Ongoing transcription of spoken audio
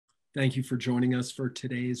Thank you for joining us for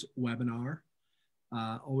today's webinar.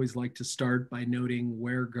 Always like to start by noting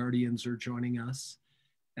where Guardians are joining us.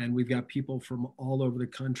 And we've got people from all over the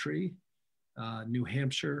country, New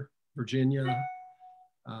Hampshire, Virginia,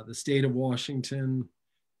 the state of Washington,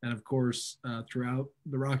 and of course, throughout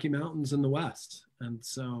the Rocky Mountains in the West. And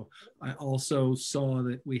so I also saw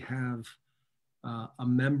that we have a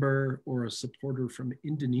member or a supporter from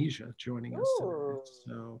Indonesia joining us today.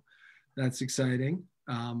 So that's exciting.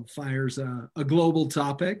 Fire's a global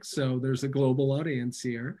topic, so there's a global audience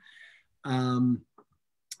here. In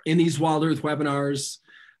these WildEarth webinars,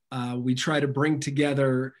 we try to bring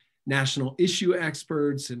together national issue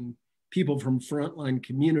experts and people from frontline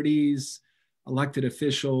communities, elected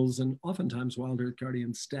officials, and oftentimes WildEarth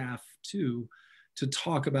Guardian staff too, to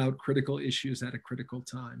talk about critical issues at a critical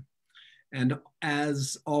time. And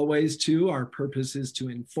as always too, our purpose is to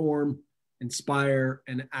inform, inspire,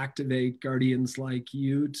 and activate Guardians like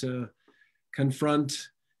you to confront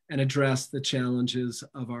and address the challenges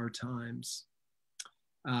of our times.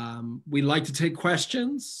 We like to take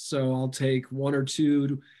questions, so I'll take one or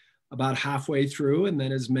two about halfway through, and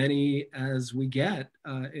then as many as we get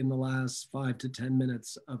in the last 5 to 10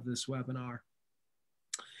 minutes of this webinar.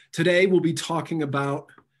 Today, we'll be talking about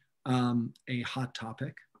a hot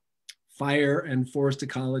topic, fire and forest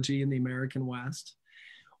ecology in the American West.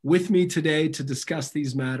 With me today to discuss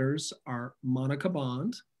these matters are Monica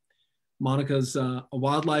Bond. Monica's a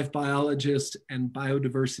wildlife biologist and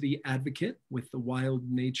biodiversity advocate with the Wild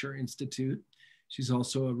Nature Institute. She's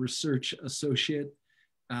also a research associate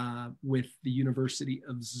with the University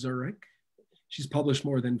of Zurich. She's published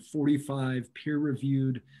more than 45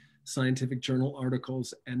 peer-reviewed scientific journal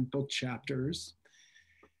articles and book chapters.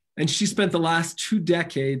 And she spent the last 2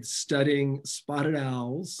 decades studying spotted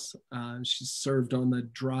owls. She served on the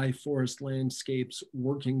Dry Forest Landscapes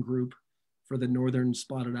Working Group for the Northern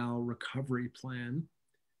Spotted Owl Recovery Plan.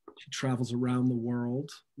 She travels around the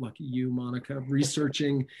world, lucky you, Monica,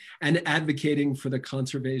 researching and advocating for the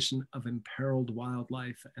conservation of imperiled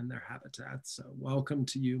wildlife and their habitats. So welcome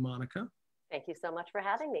to you, Monica. Thank you so much for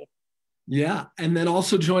having me. Yeah, and then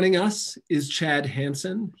also joining us is Chad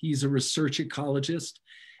Hanson. He's a research ecologist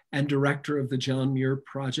and director of the John Muir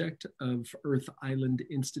Project of Earth Island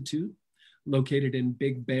Institute, located in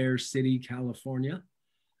Big Bear City, California.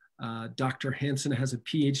 Dr. Hanson has a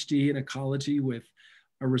Ph.D. in ecology with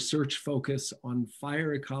a research focus on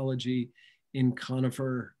fire ecology in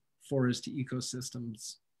conifer forest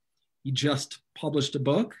ecosystems. He just published a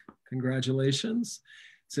book, congratulations.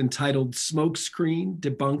 It's entitled Smokescreen,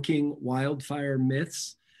 Debunking Wildfire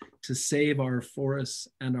Myths to Save Our Forests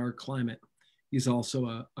and Our Climate. He's also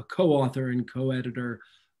a co-author and co-editor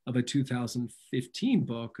of a 2015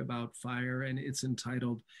 book about fire, and it's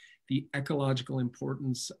entitled The Ecological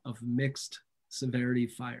Importance of Mixed-Severity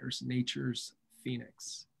Fires, Nature's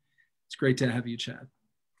Phoenix. It's great to have you, Chad.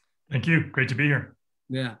 Thank you. Great to be here.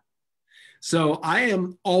 Yeah. So I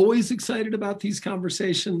am always excited about these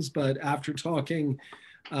conversations, but after talking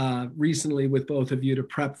recently with both of you to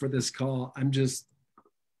prep for this call,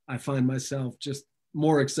 I find myself just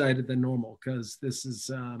more excited than normal because this is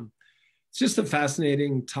it's just a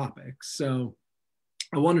fascinating topic. So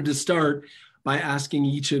I wanted to start by asking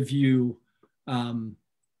each of you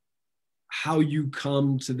how you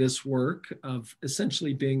come to this work of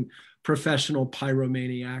essentially being professional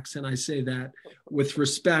pyromaniacs. And I say that with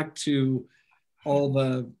respect to all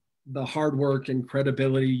the hard work and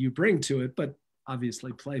credibility you bring to it, but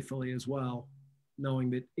obviously playfully as well,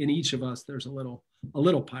 knowing that in each of us there's a little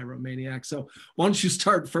pyromaniac. So why don't you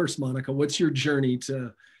start first, Monica? What's your journey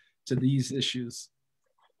to these issues?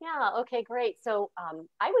 Yeah, okay, great. So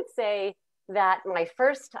I would say that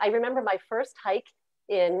I remember my first hike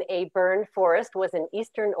in a burned forest was in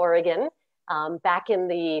Eastern Oregon back in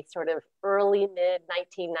the sort of early mid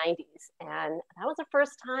 1990s. And that was the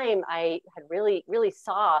first time I had really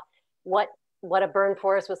saw what a burned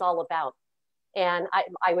forest was all about. And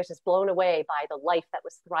I was just blown away by the life that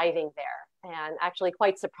was thriving there, and actually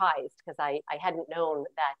quite surprised because I hadn't known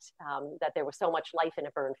that there was so much life in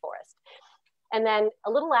a burned forest. And then a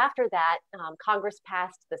little after that, Congress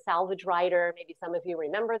passed the salvage rider. Maybe some of you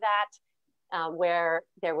remember that, where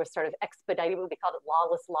there was sort of expedited, we called it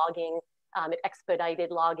lawless logging. It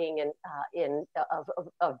expedited logging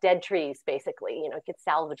of dead trees, basically. You know, it could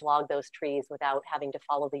salvage log those trees without having to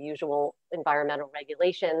follow the usual environmental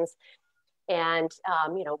regulations. And,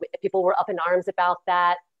 people were up in arms about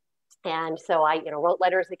that. And so I, wrote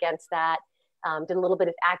letters against that, did a little bit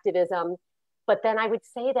of activism. But then I would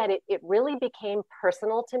say that it really became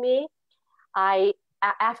personal to me.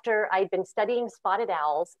 After I'd been studying spotted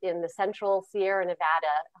owls in the central Sierra Nevada,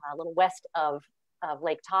 a little west of of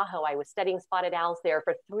Lake Tahoe. I was studying spotted owls there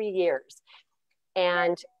for 3 years.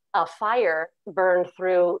 And a fire burned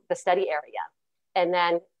through the study area. And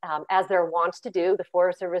then, as they're wont to do, the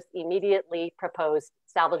Forest Service immediately proposed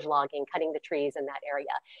salvage logging, cutting the trees in that area.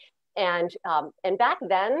 And back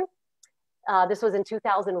then, this was in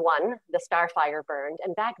 2001, the Star Fire burned.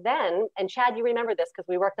 And back then, and Chad, you remember this because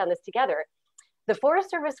we worked on this together, the Forest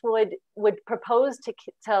Service would propose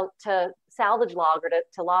to salvage log or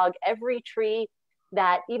to log every tree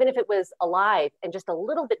that, even if it was alive and just a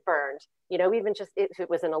little bit burned, you know, even just if it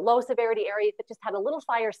was in a low severity area, if it just had a little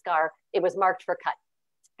fire scar, it was marked for cut.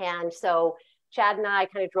 And so Chad and I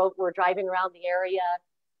kind of were driving around the area,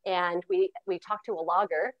 and we talked to a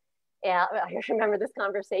logger. And I remember this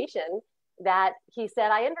conversation that he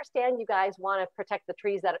said, I understand you guys want to protect the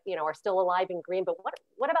trees that, you know, are still alive and green, but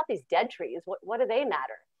what about these dead trees? What do they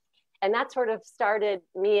matter? And that sort of started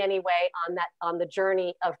me anyway on the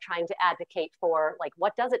journey of trying to advocate for, like,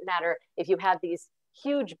 what does it matter if you have these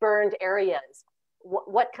huge burned areas?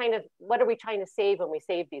 What are we trying to save when we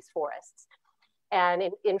save these forests? And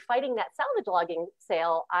in fighting that salvage logging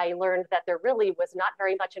sale, I learned that there really was not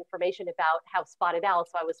very much information about how spotted owls,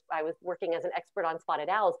 so I was working as an expert on spotted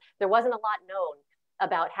owls. There wasn't a lot known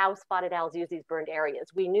about how spotted owls use these burned areas.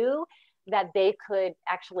 We knew that they could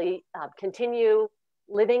actually continue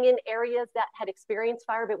living in areas that had experienced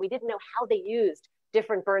fire, but we didn't know how they used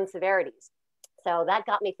different burn severities. So that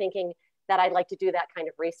got me thinking that I'd like to do that kind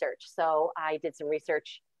of research. So I did some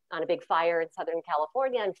research on a big fire in Southern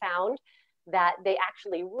California and found that they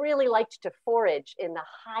actually really liked to forage in the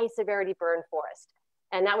high severity burn forest.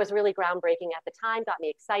 And that was really groundbreaking at the time, got me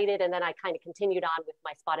excited. And then I kind of continued on with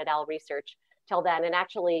my spotted owl research till then. And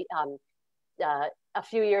actually, a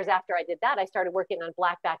few years after I did that, I started working on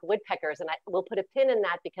blackback woodpeckers, and we'll put a pin in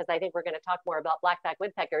that because I think we're going to talk more about blackback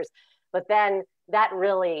woodpeckers. But then that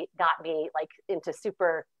really got me like into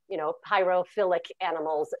super, you know, pyrophilic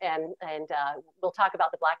animals, and we'll talk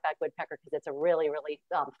about the blackback woodpecker because it's a really, really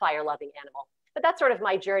fire-loving animal. But that's sort of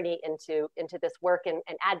my journey into this work and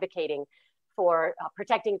advocating for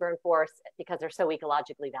protecting burn forests because they're so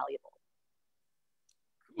ecologically valuable.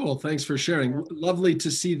 Cool, thanks for sharing. Lovely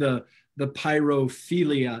to see the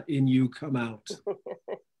pyrophilia in you come out.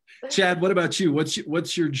 Chad, what about you?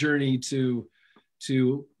 What's your journey to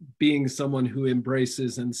being someone who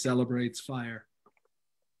embraces and celebrates fire?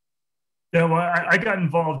 Yeah, well, I got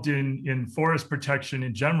involved in forest protection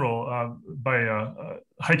in general by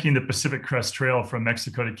hiking the Pacific Crest Trail from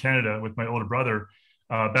Mexico to Canada with my older brother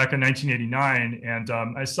back in 1989, and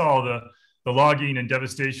I saw the logging and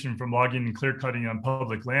devastation from logging and clear cutting on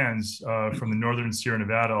public lands from the northern Sierra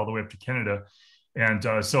Nevada all the way up to Canada.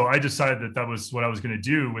 And so I decided that was what I was going to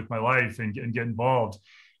do with my life and get involved.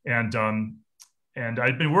 And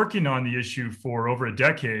I'd been working on the issue for over a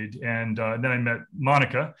decade. And then I met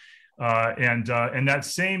Monica. And that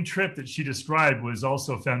same trip that she described was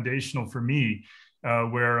also foundational for me,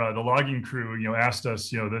 where the logging crew, you know, asked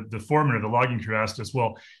us, you know, the foreman of the logging crew asked us,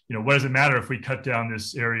 well, you know, what does it matter if we cut down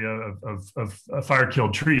this area of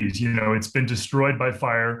fire-killed trees? You know, it's been destroyed by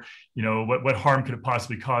fire. You know, what harm could it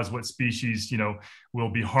possibly cause? What species, you know, will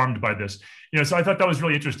be harmed by this? You know, so I thought that was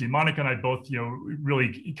really interesting. Monica and I both, you know,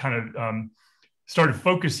 really kind of started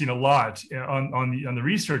focusing a lot on the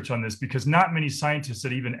research on this because not many scientists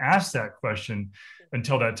had even asked that question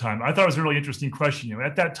until that time. I thought it was a really interesting question. You know,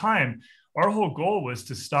 at that time, our whole goal was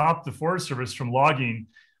to stop the Forest Service from logging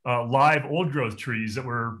live old growth trees that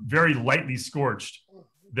were very lightly scorched,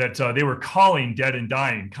 that they were calling dead and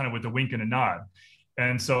dying, kind of with a wink and a nod.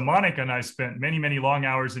 And so Monica and I spent many, many long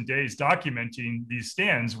hours and days documenting these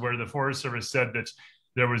stands where the Forest Service said that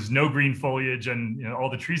there was no green foliage and, you know, all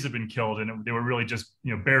the trees had been killed and they were really just,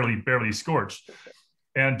 you know, barely scorched.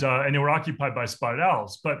 And they were occupied by spotted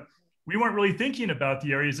owls. But we weren't really thinking about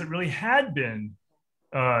the areas that really had been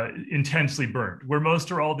intensely burned, where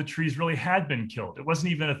most or all the trees really had been killed. It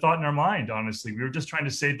wasn't even a thought in our mind, honestly. We were just trying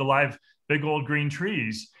to save the live, big old green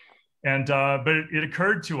trees. And but it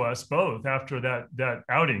occurred to us both after that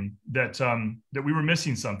outing that we were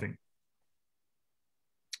missing something.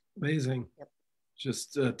 Amazing. Yep.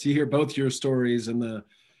 Just to hear both your stories and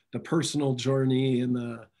the personal journey and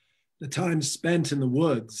the time spent in the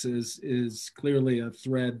woods is clearly a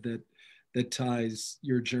thread that ties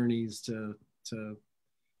your journeys to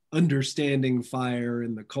understanding fire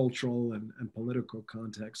and the cultural and political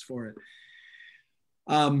context for it.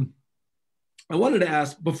 I wanted to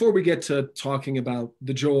ask, before we get to talking about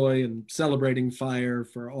the joy and celebrating fire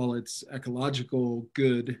for all its ecological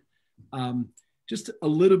good, just a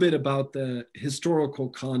little bit about the historical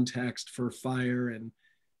context for fire. And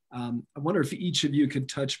I wonder if each of you could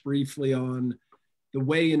touch briefly on the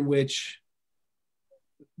way in which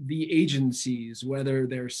the agencies, whether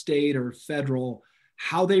they're state or federal,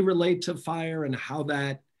 how they relate to fire and how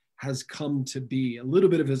that has come to be. A little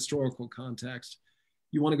bit of historical context.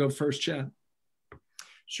 You want to go first, Chad?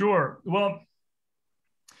 Sure. Well,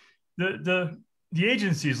 the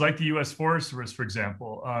agencies like the U.S. Forest Service, for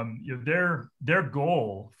example, their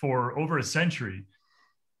goal for over a century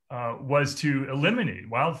was to eliminate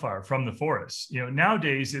wildfire from the forests.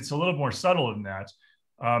 Nowadays it's a little more subtle than that,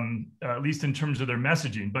 at least in terms of their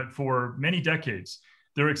messaging. But for many decades,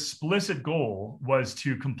 their explicit goal was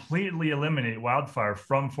to completely eliminate wildfire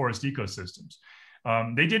from forest ecosystems.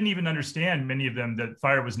 They didn't even understand, many of them, that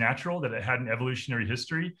fire was natural, that it had an evolutionary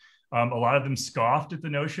history. A lot of them scoffed at the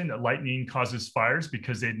notion that lightning causes fires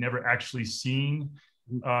because they'd never actually seen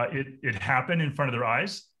it happen in front of their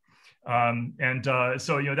eyes.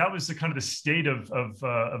 So that was the kind of the state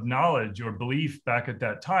of knowledge or belief back at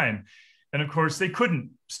that time. And of course, they couldn't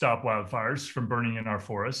stop wildfires from burning in our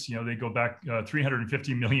forests. They go back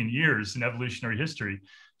 350 million years in evolutionary history,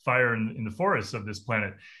 fire in the forests of this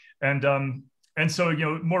planet. And so,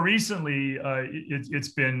 more recently, it's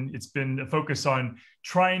been a focus on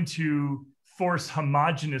trying to force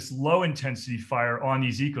homogeneous, low-intensity fire on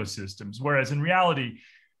these ecosystems, whereas in reality,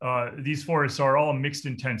 these forests are all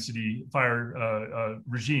mixed-intensity fire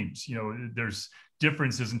regimes. There's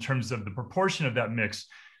differences in terms of the proportion of that mix,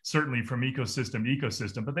 certainly from ecosystem to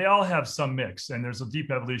ecosystem, but they all have some mix, and there's a deep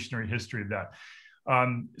evolutionary history of that.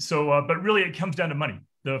 But really, it comes down to money.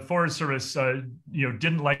 The Forest Service,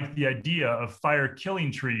 didn't like the idea of fire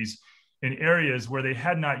killing trees in areas where they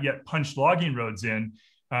had not yet punched logging roads in,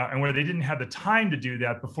 and where they didn't have the time to do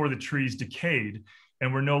that before the trees decayed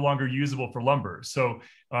and were no longer usable for lumber. So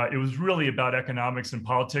it was really about economics and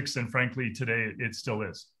politics, and frankly, today it still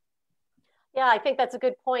is. Yeah, I think that's a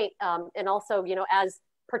good point. And also, as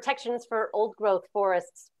protections for old growth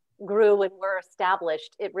forests grew and were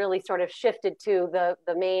established, it really sort of shifted to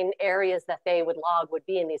the main areas that they would log would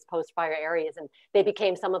be in these post-fire areas, and they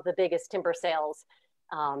became some of the biggest timber sales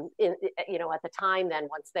at the time. Then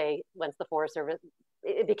once the Forest Service,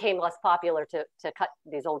 it became less popular to cut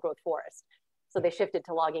these old growth forests, so they shifted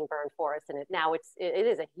to logging burn forests, and it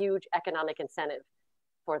is a huge economic incentive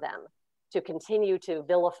for them to continue to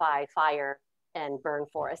vilify fire and burn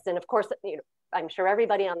forests. And of course, I'm sure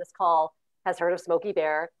everybody on this call has heard of Smokey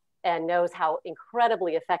Bear and knows how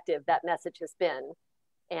incredibly effective that message has been.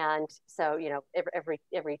 And so,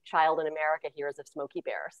 every child in America hears of Smokey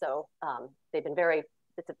Bear. So they've been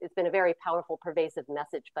it's been a very powerful, pervasive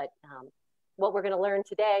message. But what we're going to learn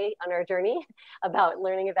today on our journey about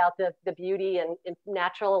learning about the beauty and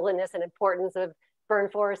naturalness and importance of burn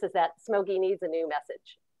forests is that Smokey needs a new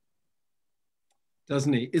message.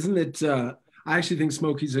 Doesn't he? Isn't it? I actually think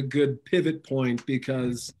Smokey's a good pivot point,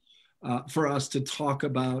 because for us to talk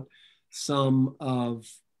about some of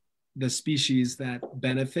the species that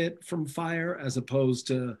benefit from fire, as opposed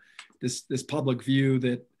to this public view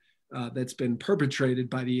that's been perpetrated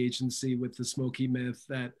by the agency with the Smokey myth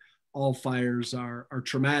that all fires are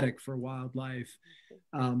traumatic for wildlife.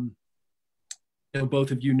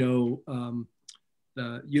 Both of the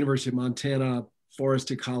University of Montana forest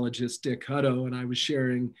ecologist Dick Hutto, and I was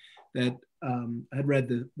sharing that I had read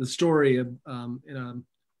the story of in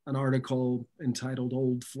an article entitled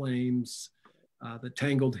 "Old Flames: The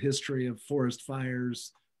Tangled History of Forest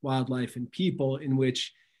Fires, Wildlife, and People," in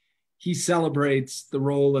which he celebrates the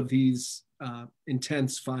role of these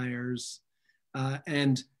intense fires.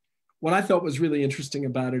 And what I thought was really interesting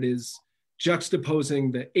about it is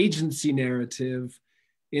juxtaposing the agency narrative,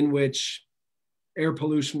 in which air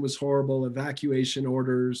pollution was horrible, evacuation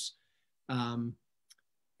orders,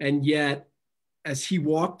 and yet, as he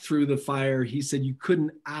walked through the fire, he said you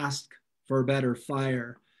couldn't ask for a better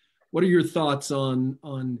fire. What are your thoughts on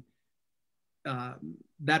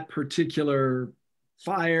that particular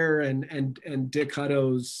fire and Dick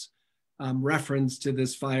Hutto's reference to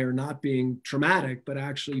this fire not being traumatic, but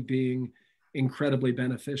actually being incredibly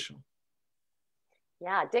beneficial?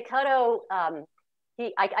 Yeah, Dick Hutto,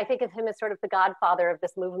 I think of him as sort of the godfather of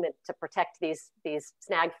this movement to protect these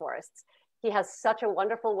snag forests. He has such a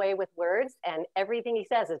wonderful way with words, and everything he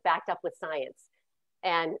says is backed up with science.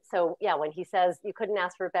 And so, yeah, when he says you couldn't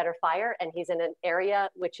ask for a better fire, and he's in an area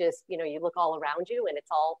which is, you look all around you and it's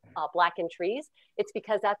all blackened trees, it's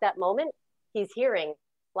because at that moment, he's hearing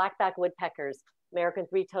blackback woodpeckers, American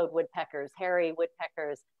three-toed woodpeckers, hairy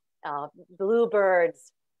woodpeckers,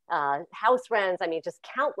 bluebirds, house wrens, just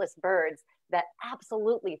countless birds that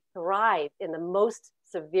absolutely thrive in the most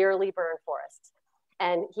severely burned forests.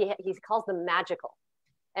 And he calls them magical.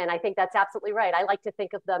 And I think that's absolutely right. I like to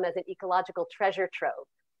think of them as an ecological treasure trove,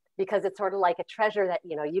 because it's sort of like a treasure that,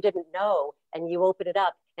 you know, you didn't know, and you open it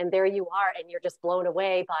up and there you are, and you're just blown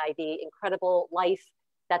away by the incredible life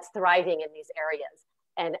that's thriving in these areas.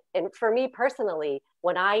 And for me personally,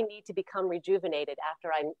 when I need to become rejuvenated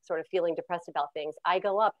after I'm sort of feeling depressed about things, I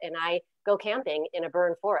go up and I go camping in a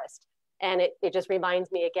burned forest. And it just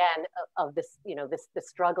reminds me again of this, you know, the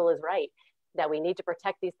struggle is right, that we need to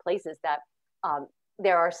protect these places, that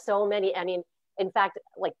there are so many. I mean, in fact,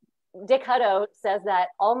 like Dick Hutto says that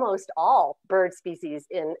almost all bird species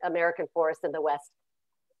in American forests in the West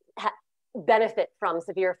benefit from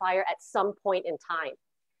severe fire at some point in time.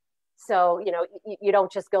 So, you know, you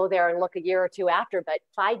don't just go there and look a year or two after, but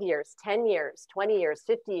 5 years, 10 years, 20 years,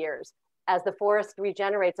 50 years, as the forest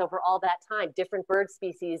regenerates over all that time, different bird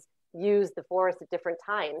species use the forest at different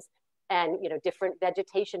times, and, you know, different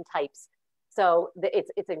vegetation types. So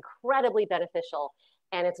it's incredibly beneficial.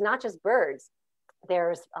 And it's not just birds.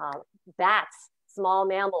 There's bats, small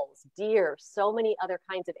mammals, deer, so many other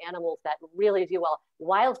kinds of animals that really do well.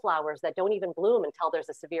 Wildflowers that don't even bloom until there's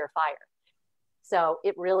a severe fire. So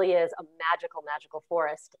it really is a magical, magical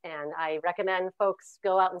forest. And I recommend folks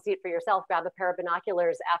go out and see it for yourself. Grab a pair of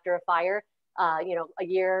binoculars after a fire, you know, a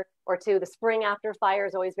year or two. The spring after fire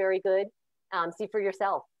is always very good. See for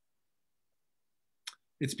yourself.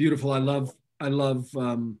 It's beautiful. I love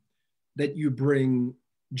that you bring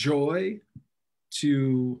joy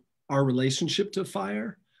to our relationship to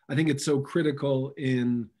fire. I think it's so critical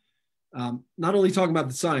in not only talking about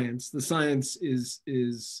the science. The science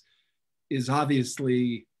is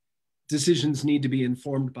obviously, decisions need to be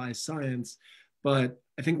informed by science, but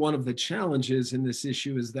I think one of the challenges in this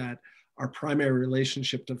issue is that our primary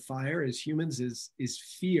relationship to fire as humans is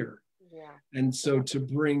fear. Yeah. And so to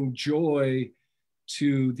bring joy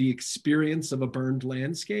to the experience of a burned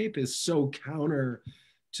landscape is so counter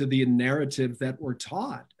to the narrative that we're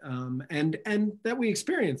taught, and that we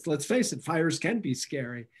experience. Let's face it, fires can be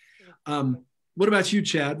scary. What about you,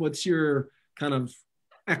 Chad? What's your kind of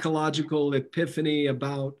ecological epiphany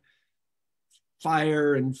about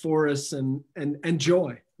fire and forests and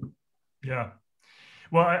joy? Yeah.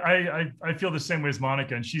 Well, I feel the same way as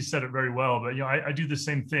Monica, and she said it very well. But, you know, I do the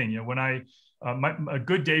same thing. You know, when a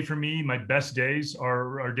good day for me, my best days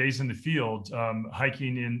are days in the field,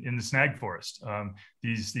 hiking in the snag forest.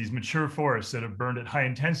 These mature forests that have burned at high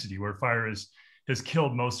intensity, where fire has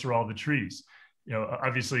killed most or all the trees. You know,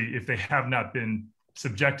 obviously, if they have not been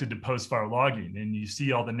subjected to post-fire logging, and you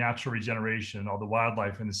see all the natural regeneration, all the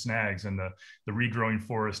wildlife in the snags, and the regrowing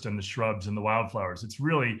forest and the shrubs and the wildflowers, it's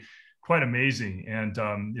really quite amazing. And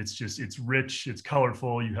it's rich, it's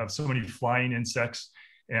colorful. You have so many flying insects,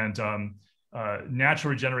 and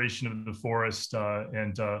natural regeneration of the forest.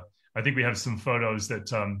 And I think we have some photos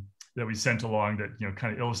that we sent along that, you know,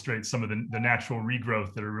 kind of illustrate some of the natural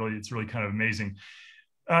regrowth that it's really kind of amazing.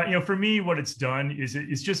 You know, for me, what it's done is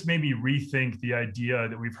it's just made me rethink the idea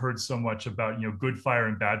that we've heard so much about, you know, good fire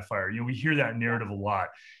and bad fire. You know, we hear that narrative a lot.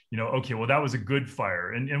 You know, okay, well, that was a good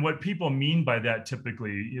fire. And what people mean by that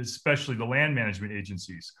typically, especially the land management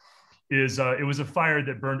agencies, is it was a fire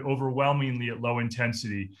that burned overwhelmingly at low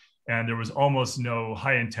intensity, and there was almost no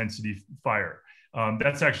high intensity fire.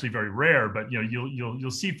 That's actually very rare, but, you know,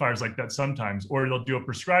 you'll see fires like that sometimes, or they'll do a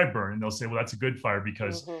prescribed burn and they'll say, well, that's a good fire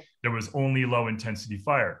because there was only low intensity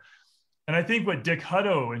fire. And I think what Dick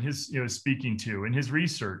Hutto and his, you know, speaking to in his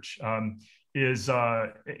research is,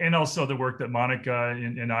 and also the work that Monica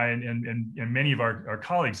and I and many of our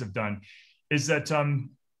colleagues have done, is that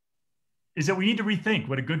we need to rethink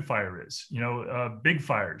what a good fire is. You know, big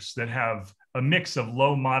fires that have a mix of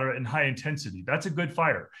low, moderate, and high intensity, that's a good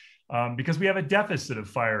fire. Because we have a deficit of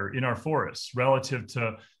fire in our forests relative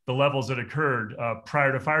to the levels that occurred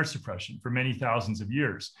prior to fire suppression for many thousands of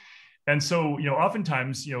years. And so, you know,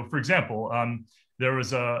 oftentimes, you know, for example, there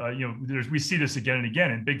was we see this again and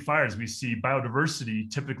again in big fires. We see biodiversity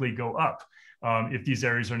typically go up if these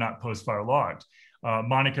areas are not post-fire logged.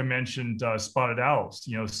 Monica mentioned spotted owls.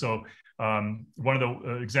 You know, so one of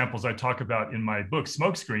the examples I talk about in my book,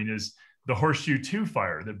 Smokescreen, is the Horseshoe 2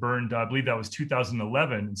 fire that burned, I believe that was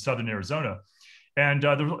 2011 in southern Arizona. And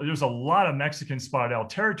there was a lot of Mexican spotted owl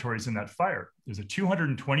territories in that fire. It was a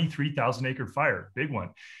 223,000 acre fire, big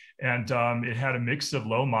one. And it had a mix of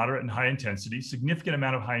low, moderate, and high intensity, significant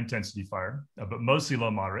amount of high intensity fire, but mostly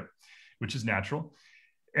low, moderate, which is natural.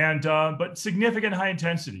 And but significant high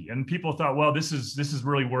intensity. And people thought, well, this is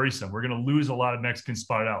really worrisome. We're going to lose a lot of Mexican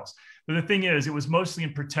spotted owls. But the thing is, it was mostly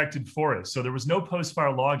in protected forests. So there was no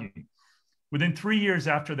post-fire logging. Within 3 years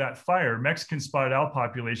after that fire, Mexican spotted owl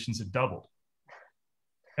populations had doubled.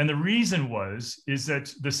 And the reason is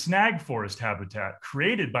that the snag forest habitat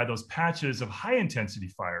created by those patches of high intensity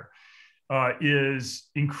fire is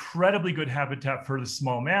incredibly good habitat for the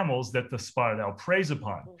small mammals that the spotted owl preys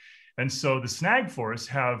upon. And so the snag forests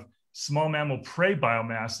have small mammal prey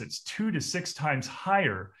biomass that's 2 to 6 times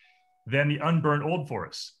higher than the unburned old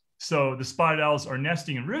forests. So the spotted owls are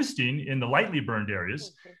nesting and roosting in the lightly burned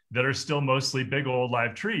areas that are still mostly big old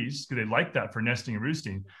live trees, because they like that for nesting and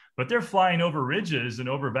roosting. But they're flying over ridges and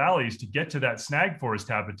over valleys to get to that snag forest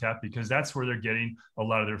habitat, because that's where they're getting a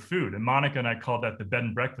lot of their food. And Monica and I call that the bed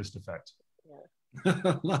and breakfast effect.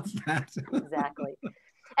 Yeah. Love that. Exactly.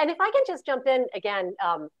 And if I can just jump in again,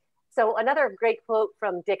 so another great quote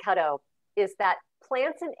from Dick Hutto is that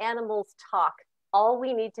plants and animals talk. All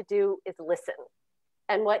we need to do is listen.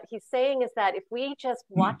 And what he's saying is that if we just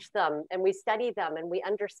watch them and we study them and we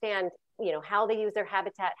understand, you know, how they use their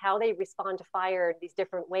habitat, how they respond to fire in these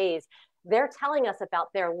different ways, they're telling us about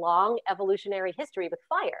their long evolutionary history with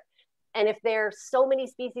fire. And if there's so many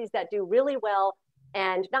species that do really well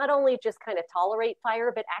and not only just kind of tolerate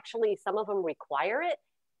fire, but actually some of them require it.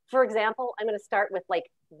 For example, I'm going to start with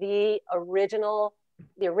like the original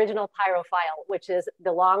pyrophile, which is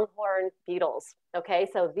the longhorn beetles. Okay,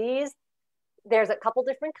 so there's a couple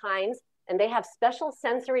different kinds, and they have special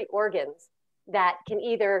sensory organs that can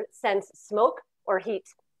either sense smoke or heat.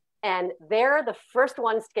 And they're the first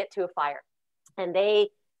ones to get to a fire. And they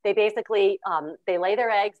basically, they lay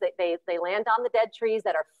their eggs, they land on the dead trees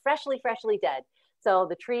that are freshly dead. So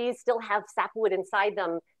the trees still have sapwood inside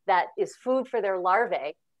them that is food for their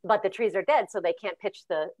larvae, but the trees are dead, so they can't pitch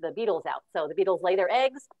the beetles out. So the beetles lay their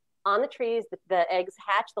eggs on the trees, the eggs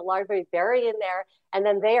hatch, the larvae bury in there, and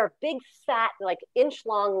then they are big, fat, like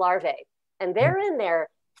inch-long larvae. And they're in there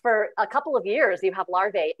for a couple of years. You have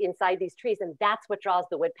larvae inside these trees, and that's what draws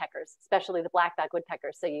the woodpeckers, especially the black-backed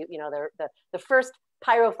woodpeckers. So you know, the first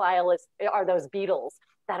pyrophile are those beetles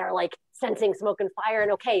that are like sensing smoke and fire,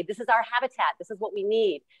 and okay, this is our habitat, this is what we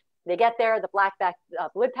need. They get there, the black-backed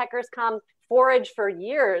woodpeckers come, forage for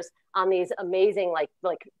years on these amazing, like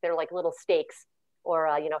they're like little steaks, or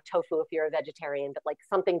you know, tofu if you're a vegetarian, but like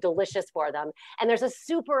something delicious for them. And there's a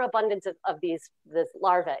super abundance of this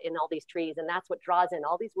larva in all these trees, and that's what draws in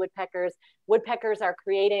all these woodpeckers. Woodpeckers are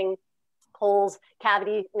creating holes,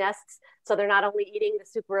 cavity nests, so they're not only eating the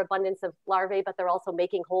super abundance of larvae, but they're also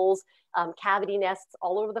making holes, cavity nests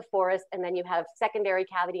all over the forest. And then you have secondary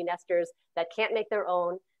cavity nesters that can't make their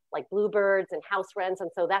own, like bluebirds and house wrens.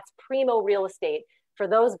 And so that's primo real estate for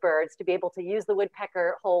those birds to be able to use the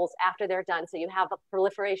woodpecker holes after they're done. So you have a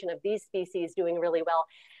proliferation of these species doing really well.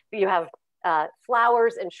 You have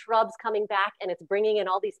flowers and shrubs coming back, and it's bringing in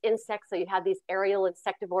all these insects. So you have these aerial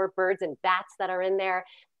insectivore birds and bats that are in there,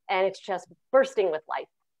 and it's just bursting with life.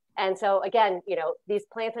 And so again, you know, these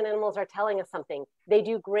plants and animals are telling us something. They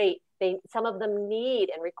do great. Some of them need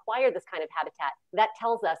and require this kind of habitat. That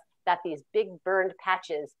tells us that these big burned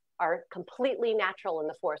patches are completely natural in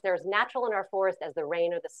the forest. They're as natural in our forest as the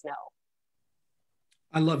rain or the snow.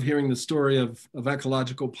 I love hearing the story of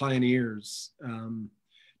ecological pioneers,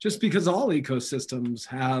 just because all ecosystems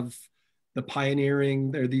have the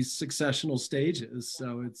pioneering, they're these successional stages.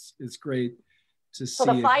 So it's great to see. So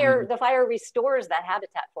the fire restores that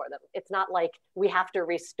habitat for them. It's not like we have to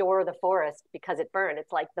restore the forest because it burned.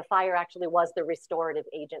 It's like the fire actually was the restorative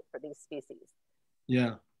agent for these species.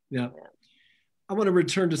 Yeah. I want to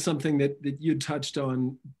return to something that you touched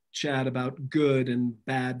on, Chad, about good and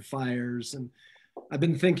bad fires. And I've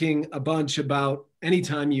been thinking a bunch about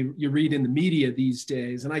anytime you read in the media these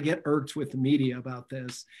days, and I get irked with the media about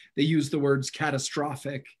this, they use the words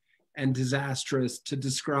catastrophic and disastrous to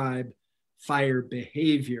describe fire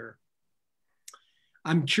behavior.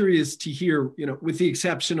 I'm curious to hear, you know, with the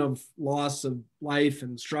exception of loss of life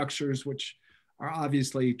and structures, which are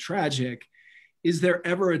obviously tragic, is there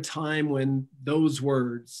ever a time when those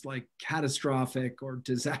words like catastrophic or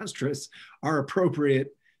disastrous are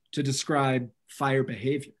appropriate to describe fire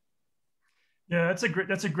behavior? Yeah, that's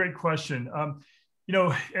a great question. You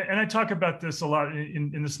know, and I talk about this a lot in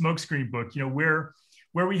the Smokescreen book, you know,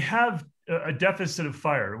 where we have a deficit of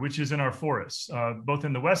fire, which is in our forests, both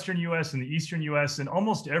in the Western US and the Eastern US, and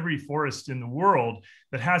almost every forest in the world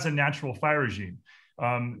that has a natural fire regime.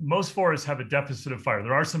 Most forests have a deficit of fire.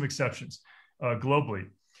 There are some exceptions globally,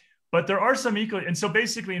 but there are some and so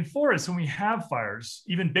basically in forests, when we have fires,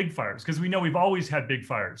 even big fires, because we know we've always had big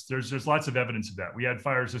fires, there's lots of evidence of that. We had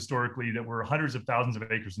fires historically that were hundreds of thousands of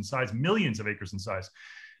acres in size, millions of acres in size.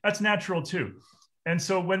 That's natural too. And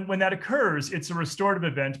so when that occurs, it's a restorative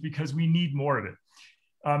event because we need more of it.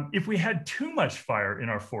 If we had too much fire in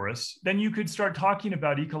our forests, then you could start talking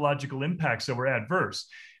about ecological impacts that were adverse.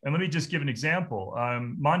 And let me just give an example. A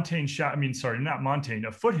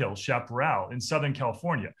foothill chaparral in Southern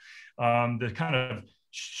California, the kind of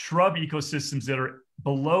shrub ecosystems that are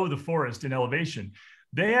below the forest in elevation,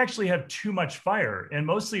 they actually have too much fire. And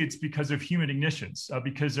mostly it's because of human ignitions,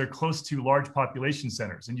 because they're close to large population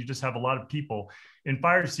centers. And you just have a lot of people in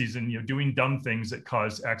fire season, doing dumb things that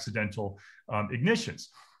cause accidental ignitions.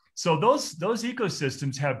 So those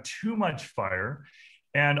ecosystems have too much fire.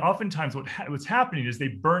 And oftentimes what's happening is they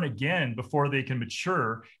burn again before they can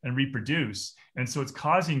mature and reproduce. And so it's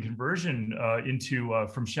causing conversion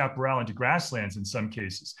from chaparral into grasslands in some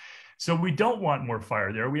cases. So we don't want more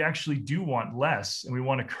fire there. We actually do want less, and we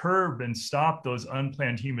want to curb and stop those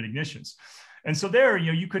unplanned human ignitions. And so there,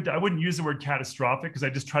 I wouldn't use the word catastrophic because I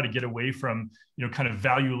just try to get away from, kind of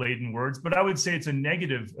value-laden words, but I would say it's a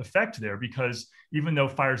negative effect there because even though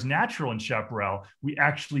fire is natural in chaparral, we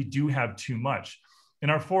actually do have too much. In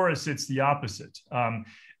our forests, it's the opposite.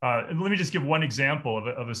 Let me just give one example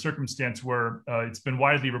of a circumstance where it's been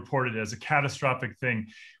widely reported as a catastrophic thing.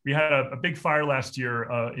 We had a big fire last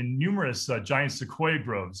year in numerous giant sequoia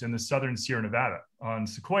groves in the southern Sierra Nevada on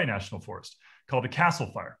Sequoia National Forest called the Castle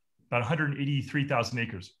Fire, about 183,000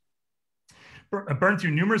 acres. Burned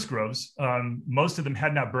through numerous groves. Most of them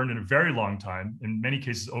had not burned in a very long time, in many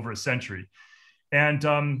cases over a century. And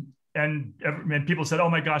people said, oh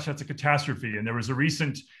my gosh, that's a catastrophe. And there was a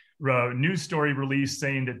recent news story released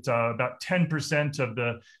saying that about 10% of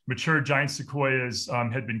the mature giant sequoias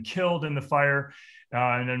had been killed in the fire.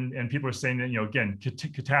 And people are saying that, again,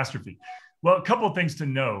 catastrophe. Well, a couple of things to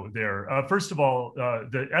know there. First of all,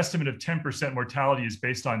 the estimate of 10% mortality is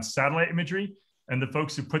based on satellite imagery. And the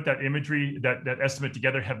folks who put that imagery, that estimate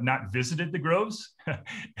together have not visited the groves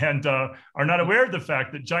and are not aware of the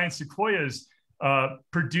fact that giant sequoias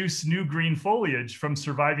produce new green foliage from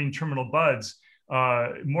surviving terminal buds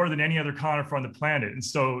more than any other conifer on the planet. And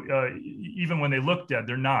so even when they look dead,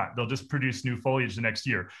 they'll just produce new foliage the next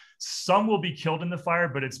year. Some will be killed in the fire,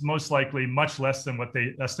 but it's most likely much less than what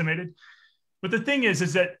they estimated. But the thing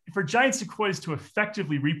is that for giant sequoias to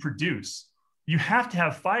effectively reproduce, you have to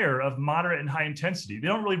have fire of moderate and high intensity. They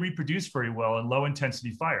don't really reproduce very well in low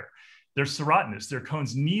intensity fire. They're serotinous. Their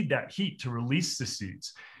cones need that heat to release the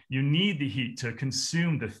seeds. You need the heat to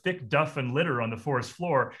consume the thick duff and litter on the forest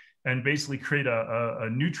floor and basically create a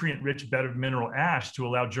nutrient-rich bed of mineral ash to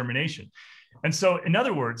allow germination. And so, in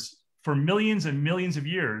other words, for millions and millions of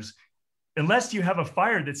years, unless you have a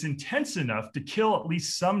fire that's intense enough to kill at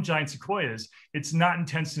least some giant sequoias, it's not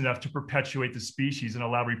intense enough to perpetuate the species and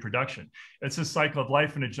allow reproduction. It's a cycle of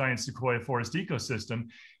life in a giant sequoia forest ecosystem.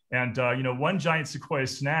 And one giant sequoia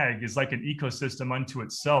snag is like an ecosystem unto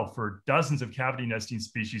itself for dozens of cavity nesting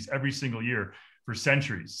species every single year for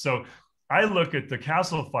centuries. So I look at the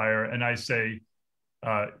Castle Fire and I say,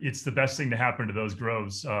 it's the best thing to happen to those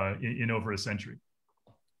groves in over a century.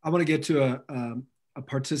 I want to get to a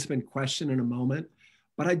participant question in a moment,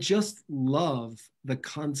 but I just love the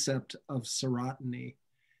concept of serotiny.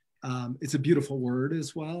 It's a beautiful word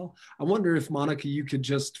as well. I wonder if, Monica, you could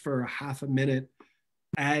just for half a minute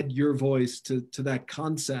add your voice to that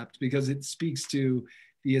concept, because it speaks to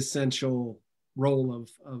the essential role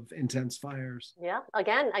of intense fires. Yeah,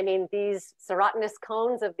 again, I mean, these serotinous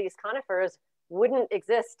cones of these conifers wouldn't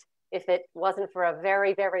exist if it wasn't for a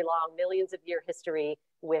very, very long, millions of year history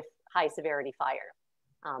with high severity fire.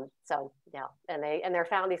 So yeah, and they're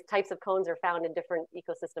found, these types of cones are found in different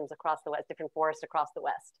ecosystems across the West, different forests across the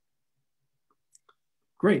West.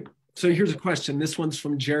 Great. So here's a question. This one's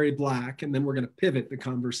from Jerry Black, and then we're going to pivot the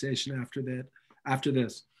conversation after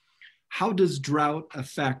this. How does drought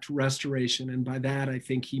affect restoration? And by that, I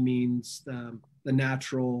think he means the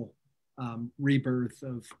natural rebirth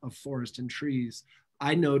of forest and trees.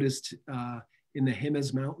 I noticed in the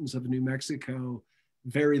Jemez Mountains of New Mexico,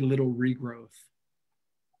 very little regrowth.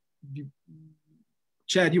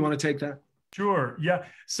 Chad, you want to take that? Sure. Yeah.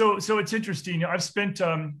 So it's interesting. I've spent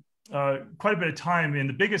quite a bit of time in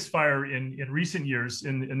the biggest fire in recent years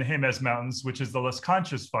in the Jemez Mountains, which is the Las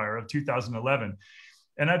Conchas fire of 2011.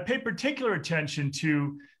 And I paid particular attention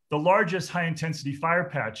to the largest high intensity fire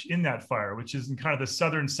patch in that fire, which is in kind of the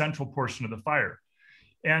southern central portion of the fire.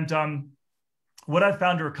 And what I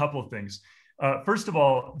found are a couple of things. First of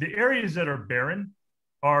all, the areas that are barren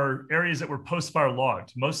are areas that were post-fire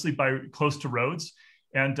logged, mostly by close to roads.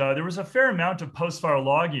 And there was a fair amount of post-fire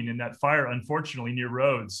logging in that fire, unfortunately, near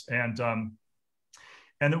roads. And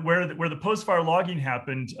where the post-fire logging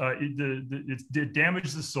happened, it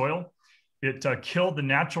damaged the soil. It killed the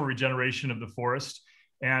natural regeneration of the forest.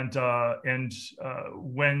 And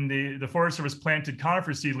when the Forest Service planted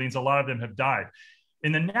conifer seedlings, a lot of them have died.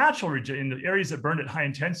 In the natural in the areas that burned at high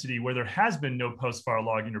intensity, where there has been no post-fire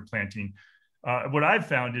logging or planting, what I've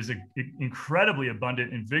found is incredibly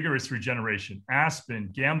abundant and vigorous regeneration. Aspen,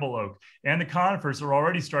 gamble oak, and the conifers are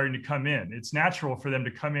already starting to come in. It's natural for them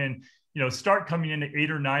to come in, start coming in at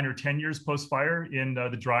 8 or 9 or 10 years post-fire in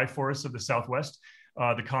the dry forests of the Southwest,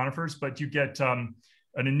 the conifers, but you get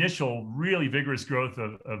an initial really vigorous growth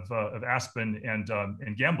of aspen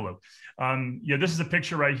and gamble oak. This is a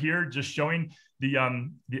picture right here just showing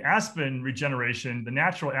the aspen regeneration. The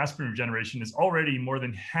natural aspen regeneration is already more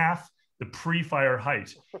than half the pre-fire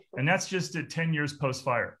height. And that's just at 10 years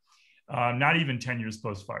post-fire, not even 10 years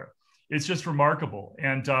post-fire. It's just remarkable.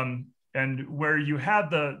 And where you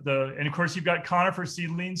have and of course you've got conifer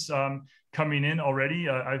seedlings coming in already.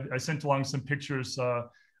 I sent along some pictures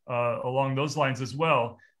along those lines as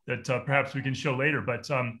well that perhaps we can show later.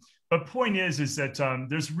 But point is that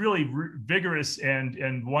there's really vigorous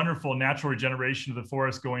and wonderful natural regeneration of the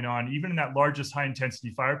forest going on, even in that largest high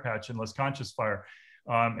intensity fire patch in Las Conchas fire.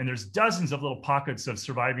 And there's dozens of little pockets of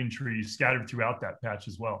surviving trees scattered throughout that patch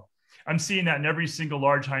as well. I'm seeing that in every single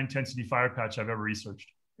large high intensity fire patch I've ever researched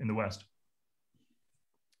in the West.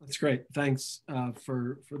 That's great. Thanks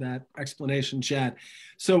for that explanation, Chad.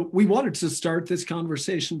 So we wanted to start this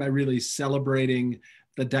conversation by really celebrating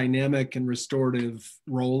the dynamic and restorative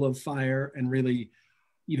role of fire, and really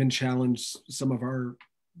even challenge some of our,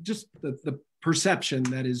 just the perception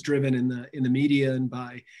that is driven in the media and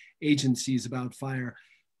by agencies about fire.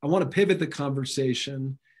 I want to pivot the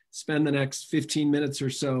conversation, spend the next 15 minutes or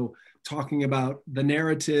so talking about the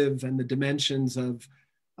narrative and the dimensions of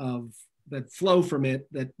that flow from it,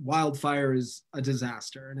 that wildfire is a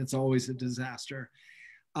disaster, and it's always a disaster.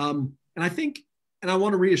 And I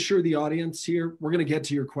want to reassure the audience here, we're going to get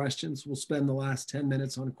to your questions. We'll spend the last 10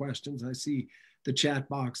 minutes on questions. I see the chat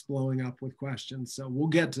box blowing up with questions, so we'll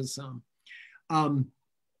get to some.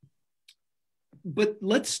 But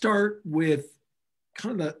let's start with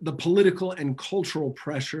kind of the political and cultural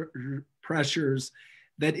pressures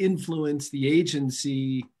that influence the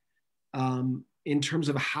agency in terms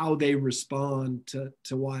of how they respond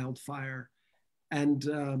to wildfire. And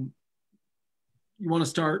you want to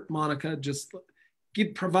start, Monica? Just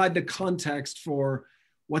provide the context for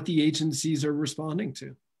what the agencies are responding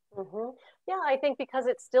to. Mm-hmm. Yeah, I think because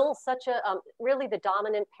it's still such a, really the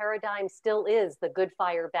dominant paradigm still is the good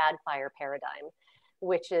fire, bad fire paradigm,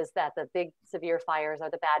 which is that the big severe fires are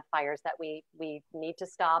the bad fires that we need to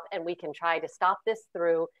stop. And we can try to stop this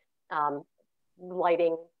through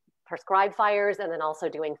lighting prescribed fires and then also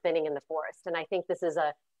doing thinning in the forest. And I think this is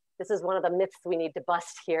one of the myths we need to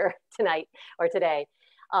bust here tonight or today.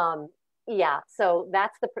 Yeah, so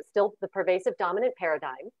that's still the pervasive dominant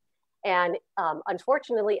paradigm. And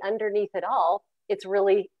unfortunately, underneath it all, it's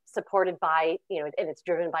really supported by, and it's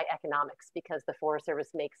driven by economics, because the Forest Service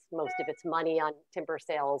makes most of its money on timber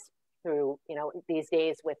sales through, these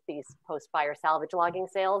days with these post-fire salvage logging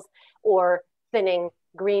sales, or thinning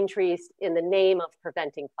green trees in the name of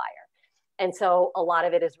preventing fire. And so a lot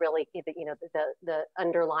of it is really, the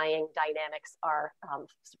underlying dynamics are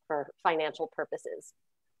for financial purposes.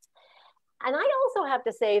 And I also have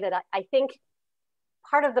to say that I think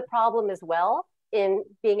part of the problem as well in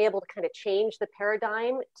being able to kind of change the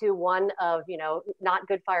paradigm to one of, not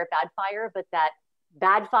good fire, bad fire, but that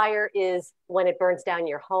bad fire is when it burns down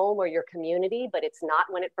your home or your community, but it's not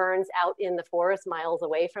when it burns out in the forest miles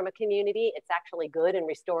away from a community. It's actually good and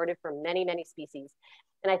restorative for many, many species.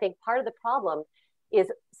 And I think part of the problem is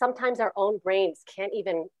sometimes our own brains can't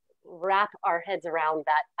even wrap our heads around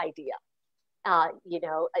that idea.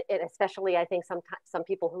 And especially I think some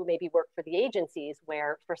people who maybe work for the agencies,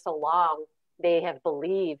 where for so long they have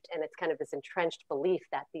believed, and it's kind of this entrenched belief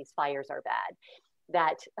that these fires are bad,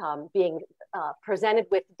 that being presented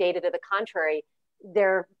with data to the contrary,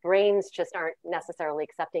 their brains just aren't necessarily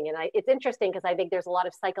accepting. And it's interesting because I think there's a lot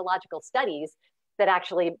of psychological studies that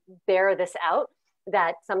actually bear this out,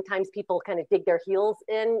 that sometimes people kind of dig their heels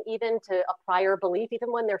in even to a prior belief,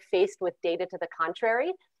 even when they're faced with data to the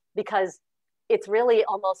contrary, because it's really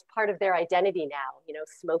almost part of their identity now.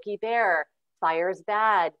 Smokey Bear, fire's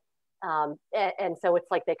bad. And so it's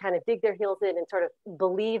like they kind of dig their heels in and sort of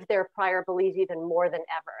believe their prior belief even more than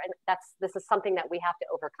ever. And this is something that we have to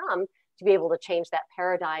overcome to be able to change that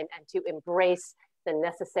paradigm and to embrace the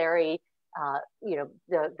necessary,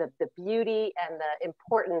 the beauty and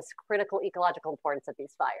the critical ecological importance of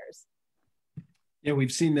these fires. Yeah,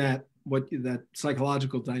 we've seen that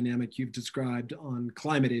psychological dynamic you've described on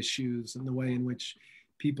climate issues and the way in which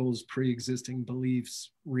people's pre-existing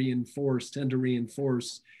beliefs tend to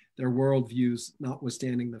reinforce their worldviews,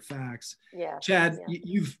 notwithstanding the facts. Yeah, Chad,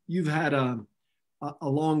 yeah. You've had a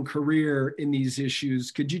long career in these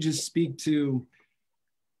issues. Could you just speak to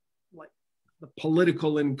the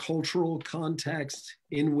political and cultural context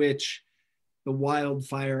in which the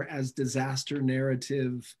wildfire as disaster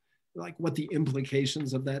narrative, like what the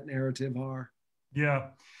implications of that narrative are? Yeah.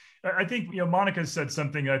 I think, Monica said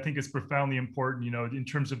something I think is profoundly important, in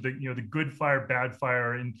terms of the good fire, bad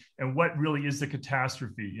fire, and what really is the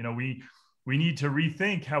catastrophe. We need to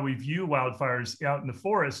rethink how we view wildfires out in the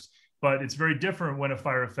forest, but it's very different when a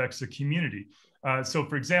fire affects a community. So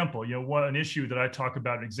for example, an issue that I talk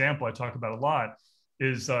about, an example I talk about a lot,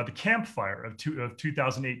 is the Camp Fire of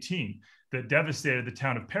 2018 that devastated the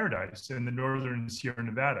town of Paradise in the northern Sierra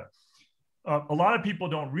Nevada. A lot of people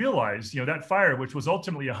don't realize, that fire, which was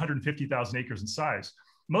ultimately 150,000 acres in size,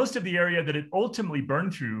 most of the area that it ultimately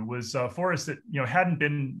burned through was forest that hadn't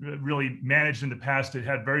been really managed in the past. It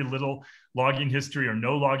had very little logging history or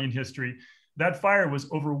no logging history. That fire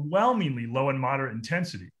was overwhelmingly low and moderate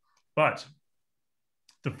intensity. But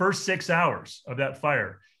the first 6 hours of that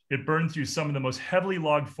fire, it burned through some of the most heavily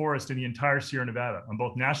logged forest in the entire Sierra Nevada, on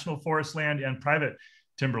both national forest land and private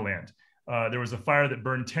timberland. There was a fire that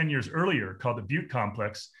burned 10 years earlier called the Butte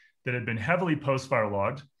Complex that had been heavily post-fire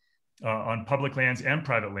logged on public lands and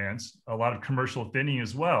private lands, a lot of commercial thinning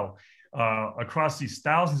as well, across these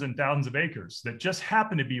thousands and thousands of acres that just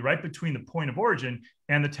happened to be right between the point of origin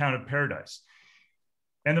and the town of Paradise.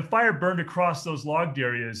 And the fire burned across those logged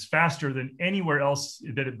areas faster than anywhere else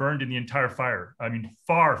that it burned in the entire fire. I mean,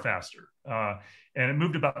 far faster. And it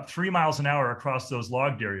moved about 3 miles an hour across those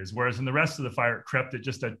logged areas, whereas in the rest of the fire, it crept at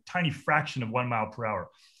just a tiny fraction of 1 mile per hour.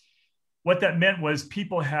 What that meant was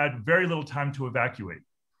people had very little time to evacuate.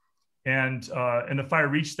 And the fire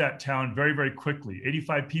reached that town very, very quickly.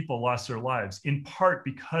 85 people lost their lives, in part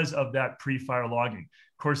because of that pre-fire logging.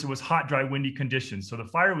 Of course, it was hot, dry, windy conditions. So the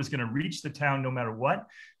fire was going to reach the town no matter what,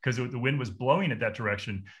 because the wind was blowing in that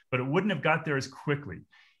direction, but it wouldn't have got there as quickly.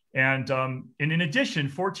 And in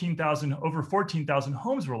addition, over 14,000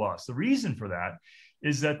 homes were lost. The reason for that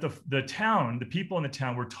is that the people in the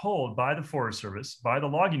town were told by the Forest Service, by the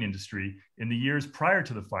logging industry in the years prior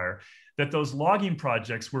to the fire, that those logging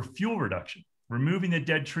projects were fuel reduction. Removing the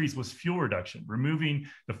dead trees was fuel reduction. Removing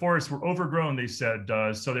the forests were overgrown, they said,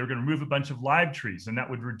 so they were going to remove a bunch of live trees, and that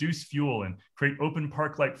would reduce fuel and create open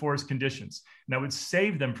park-like forest conditions. And that would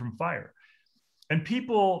save them from fire. And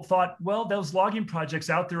people thought, well, those logging projects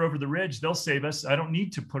out there over the ridge, they'll save us. I don't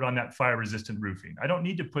need to put on that fire-resistant roofing. I don't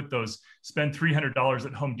need to spend $300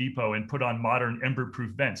 at Home Depot and put on modern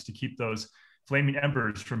ember-proof vents to keep those flaming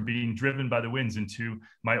embers from being driven by the winds into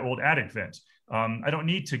my old attic vent. I don't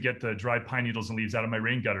need to get the dry pine needles and leaves out of my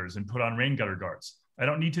rain gutters and put on rain gutter guards. I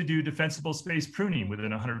don't need to do defensible space pruning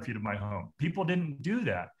within 100 feet of my home. People didn't do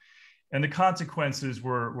that. And the consequences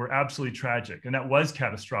were absolutely tragic. And that was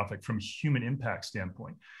catastrophic from a human impact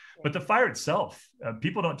standpoint. But the fire itself,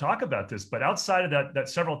 people don't talk about this, but outside of that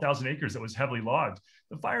several thousand acres that was heavily logged,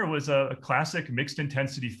 the fire was a classic mixed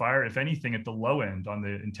intensity fire, if anything, at the low end on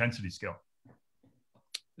the intensity scale.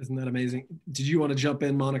 Isn't that amazing? Did you want to jump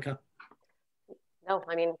in, Monica? No,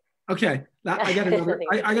 I mean. Okay, I got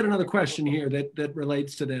another question here that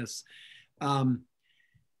relates to this.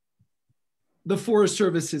 The Forest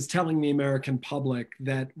Service is telling the American public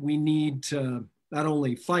that we need to not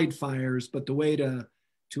only fight fires, but the way to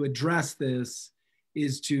address this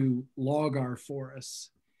is to log our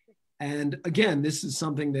forests. And again, this is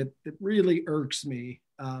something that really irks me.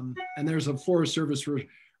 And there's a Forest Service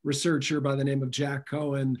researcher by the name of Jack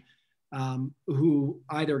Cohen who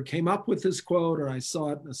either came up with this quote or I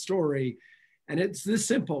saw it in a story. And it's this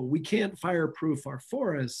simple: we can't fireproof our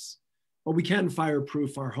forests, but we can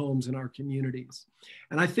fireproof our homes and our communities.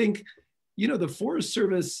 And I think, the Forest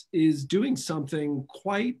Service is doing something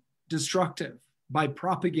quite destructive by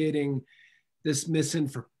propagating this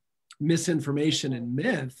misinformation and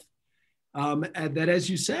myth and that, as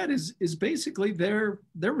you said, is basically they're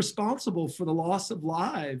responsible for the loss of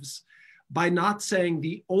lives by not saying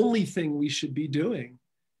the only thing we should be doing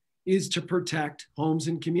is to protect homes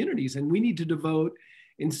and communities. And we need to devote,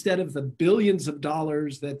 instead of the billions of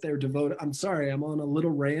dollars that they're devoted, I'm sorry, I'm on a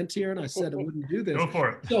little rant here and I said I wouldn't do this. Go for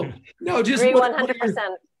it. So, no, just 100%.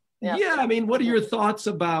 Yeah, I mean, what are your thoughts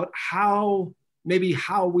about how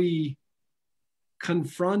we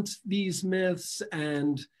confront these myths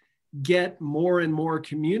and get more and more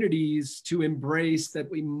communities to embrace that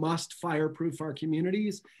we must fireproof our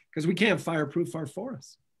communities because we can't fireproof our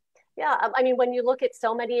forests? Yeah, I mean, when you look at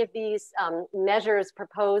so many of these measures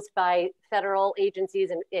proposed by federal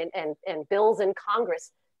agencies and bills in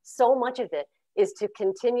Congress, so much of it is to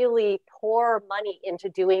continually pour money into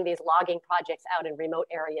doing these logging projects out in remote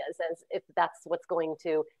areas, as if that's what's going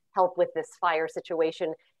to help with this fire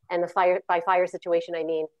situation. And by fire situation, I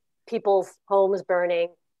mean people's homes burning,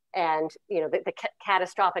 and the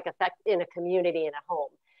catastrophic effect in a community, in a home.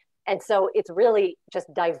 And so it's really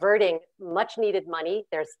just diverting much needed money.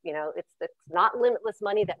 There's, it's not limitless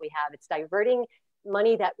money that we have. It's diverting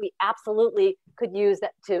money that we absolutely could use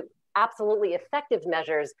that to absolutely effective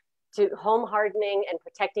measures to home hardening and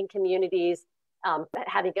protecting communities,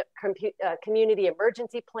 having community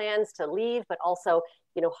emergency plans to leave, but also,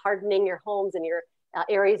 hardening your homes and your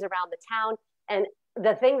areas around the town. And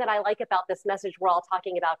the thing that I like about this message we're all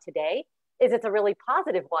talking about today is it's a really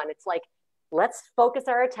positive one. It's like, let's focus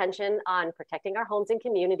our attention on protecting our homes and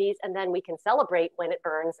communities, and then we can celebrate when it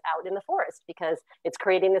burns out in the forest because it's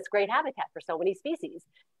creating this great habitat for so many species.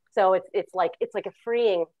 So it's like a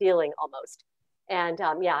freeing feeling almost. And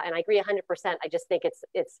yeah, and I agree 100%. I just think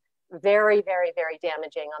it's very, very, very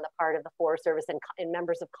damaging on the part of the Forest Service and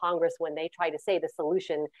members of Congress when they try to say the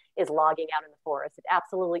solution is logging out in the forest. It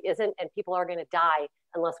absolutely isn't, and people are going to die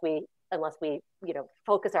unless we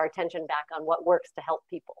focus our attention back on what works to help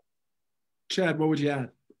people. Chad, what would you add?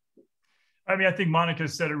 I mean, I think Monica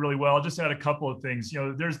said it really well. I'll just add a couple of things.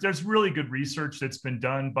 There's really good research that's been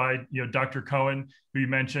done by Dr. Cohen, who you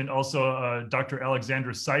mentioned, also Dr.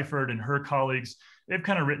 Alexandra Seifert and her colleagues. They've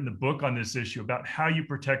kind of written the book on this issue about how you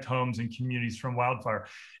protect homes and communities from wildfire.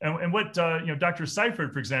 And what Dr.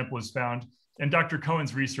 Seifert, for example, has found, and Dr.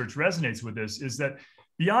 Cohen's research resonates with this, is that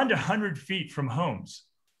beyond 100 feet from homes,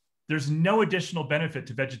 there's no additional benefit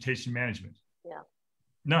to vegetation management. Yeah.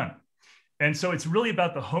 None. And so it's really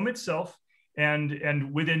about the home itself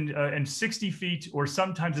and within and 60 feet or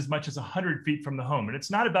sometimes as much as 100 feet from the home. And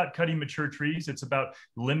it's not about cutting mature trees. It's about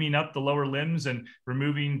limbing up the lower limbs and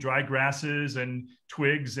removing dry grasses and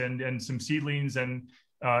twigs and some seedlings and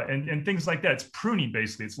things like that. It's pruning,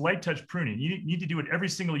 basically. It's light touch pruning. You need to do it every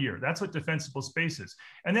single year. That's what defensible space is.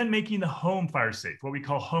 And then making the home fire safe, what we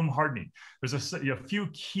call home hardening. There's a few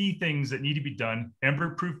key things that need to be done: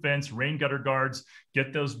 ember-proof vents, rain gutter guards,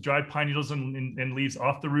 get those dried pine needles and leaves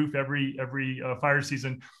off the roof every fire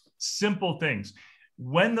season. Simple things.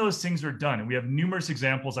 When those things are done, and we have numerous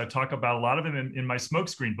examples, I talk about a lot of them in my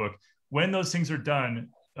Smokescreen book. When those things are done,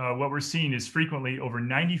 what we're seeing is frequently over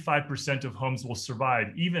 95% of homes will survive,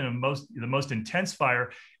 even in the most intense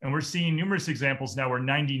fire. And we're seeing numerous examples now where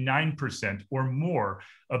 99% or more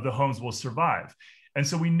of the homes will survive. And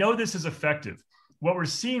so we know this is effective. What we're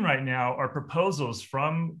seeing right now are proposals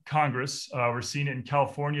from Congress. We're seeing it in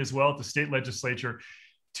California as well at the state legislature,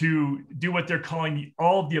 to do what they're calling the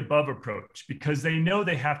all of the above approach, because they know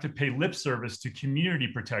they have to pay lip service to community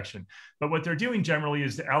protection. But what they're doing generally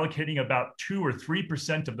is allocating about 2 or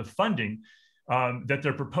 3% of the funding that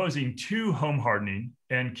they're proposing to home hardening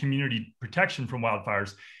and community protection from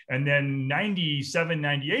wildfires. And then 97,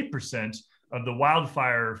 98% of the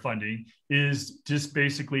wildfire funding is just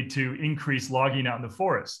basically to increase logging out in the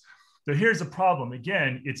forest. So here's the problem.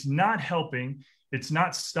 Again, it's not helping. It's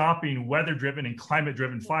not stopping weather-driven and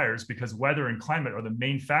climate-driven fires, because weather and climate are the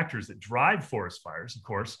main factors that drive forest fires, of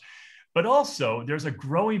course. But also, there's a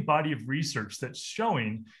growing body of research that's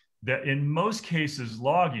showing that in most cases,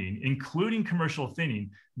 logging, including commercial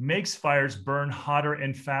thinning, makes fires burn hotter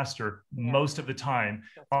and faster most of the time,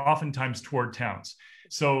 oftentimes toward towns.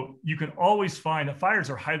 So you can always find that fires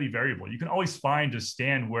are highly variable. You can always find a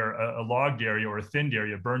stand where a logged area or a thinned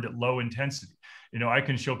area burned at low intensity. I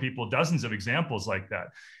can show people dozens of examples like that.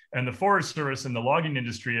 And the Forest Service and the logging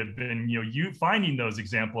industry have been, finding those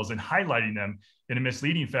examples and highlighting them in a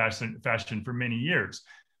misleading fashion for many years.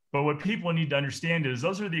 But what people need to understand is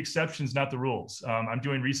those are the exceptions, not the rules. I'm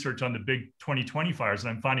doing research on the big 2020 fires, and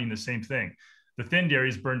I'm finding the same thing. The thinned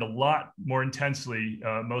areas burned a lot more intensely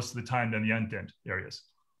most of the time than the unthinned areas.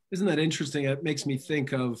 Isn't that interesting? It makes me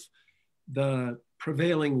think of the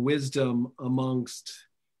prevailing wisdom amongst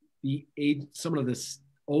some of the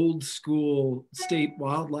old school state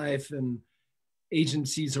wildlife and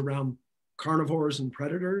agencies around carnivores and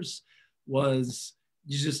predators was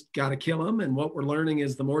you just got to kill them. And what we're learning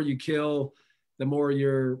is the more you kill, the more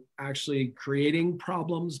you're actually creating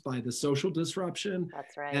problems by the social disruption.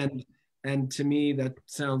 That's right. And to me, that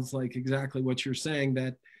sounds like exactly what you're saying,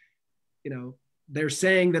 that, they're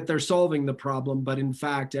saying that they're solving the problem, but in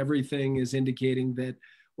fact, everything is indicating that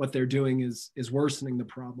what they're doing is worsening the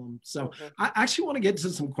problem. So I actually want to get to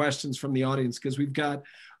some questions from the audience, because we've got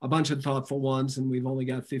a bunch of thoughtful ones and we've only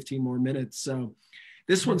got 15 more minutes. So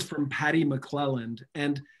this one's from Patty McClelland,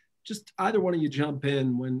 and just either one of you jump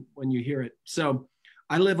in when you hear it. So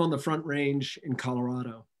I live on the Front Range in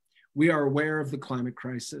Colorado. We are aware of the climate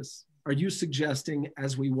crisis. Are you suggesting,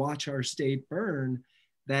 as we watch our state burn,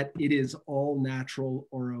 that it is all natural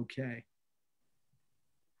or okay?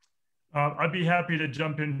 I'd be happy to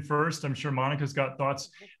jump in first. I'm sure Monica's got thoughts.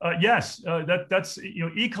 Yes, that's,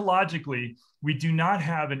 ecologically, we do not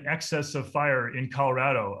have an excess of fire in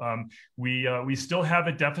Colorado. We still have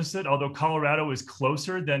a deficit, although Colorado is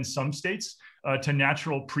closer than some states to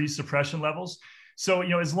natural pre-suppression levels. So,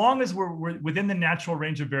 as long as we're within the natural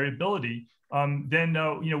range of variability, then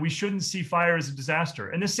we shouldn't see fire as a disaster.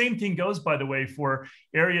 And the same thing goes, by the way, for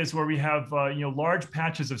areas where we have large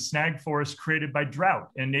patches of snag forest created by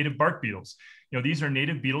drought and native bark beetles. These are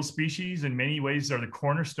native beetle species, in many ways are the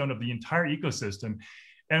cornerstone of the entire ecosystem.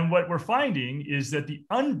 And what we're finding is that the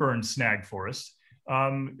unburned snag forests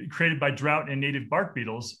created by drought and native bark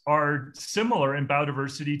beetles are similar in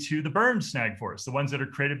biodiversity to the burned snag forests, the ones that are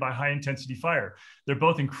created by high intensity fire. They're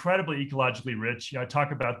both incredibly ecologically rich. I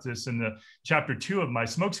talk about this in the chapter 2 of my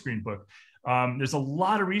Smokescreen book. There's a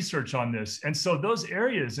lot of research on this. And so those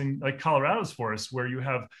areas in like Colorado's forests, where you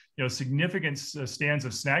have significant stands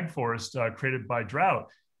of snag forest created by drought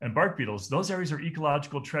and bark beetles, those areas are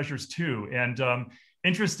ecological treasures too. And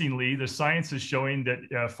interestingly, the science is showing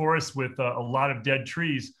that forests with a lot of dead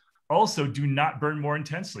trees also do not burn more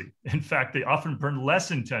intensely. In fact, they often burn less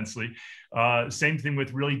intensely. Same thing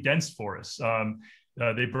with really dense forests.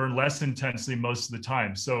 They burn less intensely most of the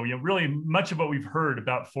time. So, really much of what we've heard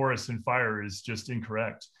about forests and fire is just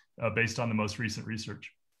incorrect based on the most recent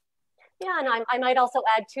research. Yeah, and I might also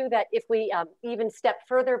add too that if we even step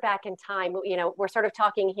further back in time, we're sort of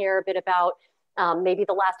talking here a bit about maybe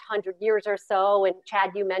the last 100 years or so. And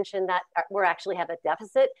Chad, you mentioned that we actually have a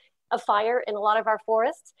deficit of fire in a lot of our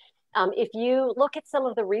forests. If you look at some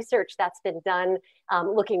of the research that's been done,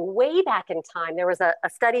 looking way back in time, there was a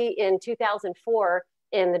study in 2004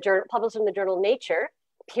 in the journal, published in the journal Nature,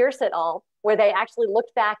 Pierce et al., where they actually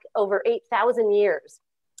looked back over 8,000 years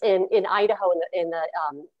in Idaho,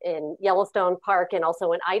 in Yellowstone Park, and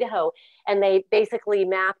also in Idaho, and they basically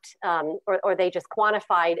mapped or they just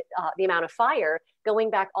quantified the amount of fire going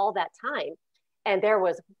back all that time, and there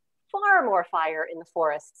was far more fire in the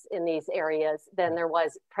forests in these areas than there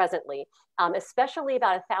was presently. Especially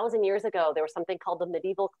about 1,000 years ago, there was something called the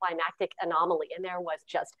medieval climatic anomaly, and there was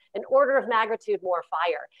just an order of magnitude more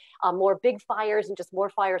fire, more big fires, and just more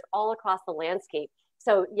fires all across the landscape.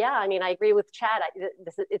 So yeah, I mean, I agree with Chad.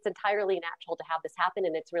 It's entirely natural to have this happen,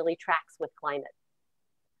 and it's really tracks with climate.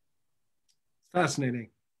 Fascinating.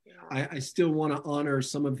 Yeah. I still want to honor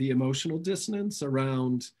some of the emotional dissonance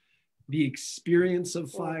around the experience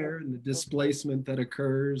of fire and the displacement that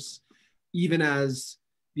occurs, even as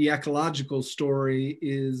the ecological story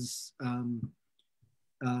is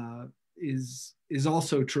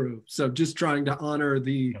also true. So just trying to honor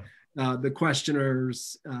the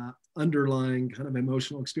questioner's underlying kind of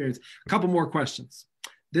emotional experience. A couple more questions.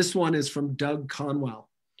 This one is from Doug Conwell.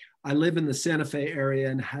 I live in the Santa Fe area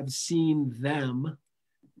and have seen them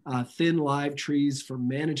thin live trees for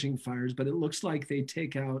managing fires, but it looks like they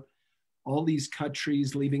take out all these cut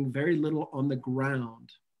trees, leaving very little on the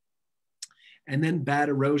ground. And then bad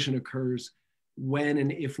erosion occurs when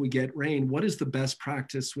and if we get rain. What is the best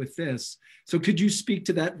practice with this? So could you speak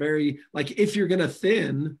to that very, like if you're gonna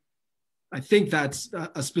thin, I think that's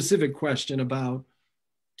a specific question about,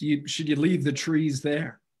 should you leave the trees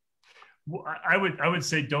there? Well, I would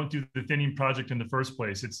say don't do the thinning project in the first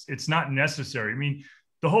place. It's not necessary. I mean,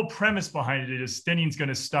 the whole premise behind it is thinning is going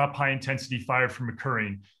to stop high intensity fire from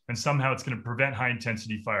occurring, and somehow it's going to prevent high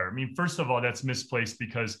intensity fire. I mean, first of all, that's misplaced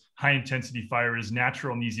because high intensity fire is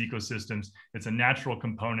natural in these ecosystems. It's a natural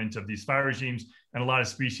component of these fire regimes, and a lot of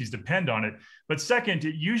species depend on it. But second,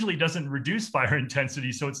 it usually doesn't reduce fire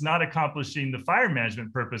intensity, so it's not accomplishing the fire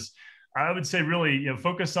management purpose. I would say really,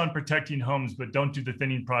 focus on protecting homes, but don't do the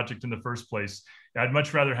thinning project in the first place. I'd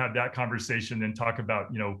much rather have that conversation than talk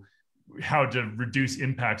about, how to reduce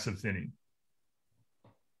impacts of thinning.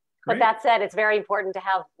 But that said, it's very important to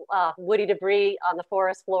have woody debris on the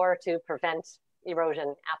forest floor to prevent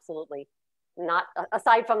erosion. Absolutely. Not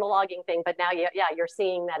aside from the logging thing, but now, you're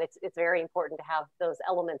seeing that it's very important to have those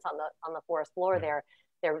elements on the forest floor there.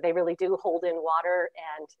 They really do hold in water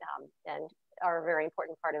and are a very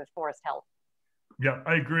important part of forest health. Yeah,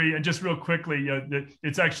 I agree. And just real quickly,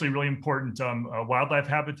 it's actually really important wildlife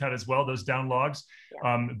habitat as well, those down logs.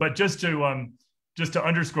 Yeah. But just to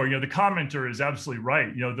underscore, the commenter is absolutely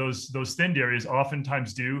right. Those thinned areas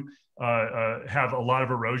oftentimes do have a lot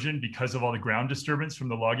of erosion because of all the ground disturbance from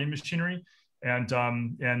the logging machinery. And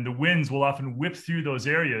the winds will often whip through those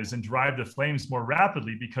areas and drive the flames more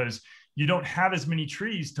rapidly because you don't have as many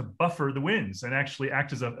trees to buffer the winds and actually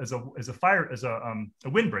act as a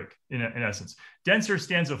windbreak in essence. Denser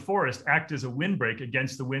stands of forest act as a windbreak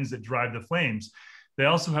against the winds that drive the flames. they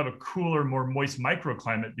also have a cooler, more moist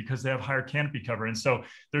microclimate because they have higher canopy cover. And so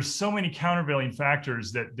there's so many countervailing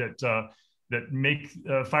factors that make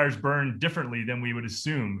fires burn differently than we would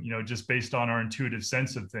assume, just based on our intuitive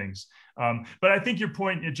sense of things. But I think your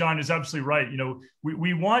point, John, is absolutely right.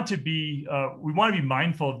 We want to be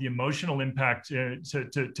mindful of the emotional impact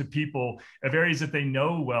to people of areas that they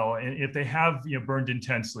know well, and if they have burned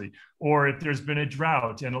intensely, or if there's been a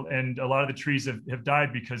drought and a lot of the trees have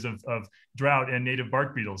died because of drought and native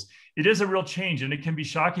bark beetles. It is a real change, and it can be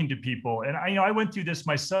shocking to people. And I went through this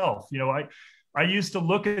myself. I used to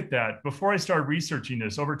look at that before I started researching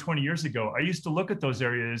this over 20 years ago. I used to look at those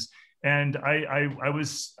areas, and I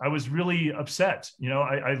was really upset.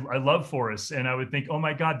 I love forests, and I would think, oh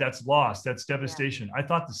my God, that's lost, that's devastation. Yeah. I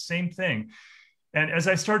thought the same thing. And as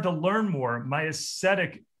I started to learn more, my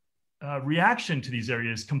aesthetic reaction to these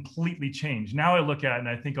areas completely changed. Now I look at it and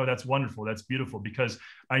I think, oh, that's wonderful, that's beautiful, because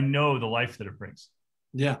I know the life that it brings.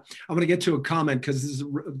 Yeah, I'm going to get to a comment because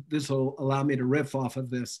this will allow me to riff off of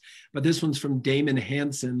this. But this one's from Damon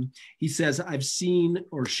Hanson. He says, I've seen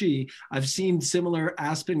similar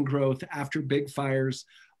aspen growth after big fires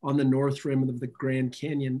on the north rim of the Grand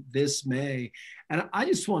Canyon this May. And I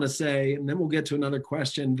just want to say, and then we'll get to another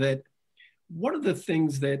question, that one of the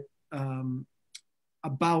things that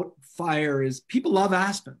about fire is people love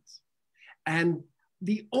aspens. And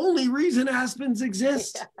the only reason aspens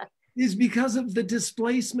exist is because of the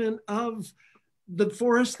displacement of the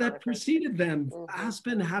forest that preceded them.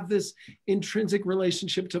 Aspen have this intrinsic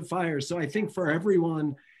relationship to fire. So I think for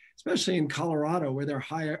everyone, especially in Colorado, where there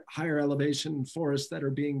are higher elevation forests that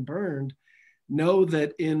are being burned, know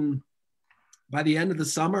that by the end of the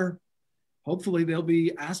summer, hopefully there'll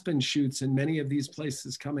be aspen shoots in many of these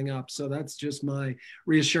places coming up. So that's just my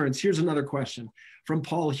reassurance. Here's another question from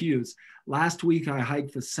Paul Hughes. Last week, I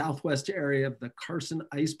hiked the southwest area of the Carson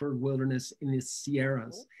Iceberg Wilderness in the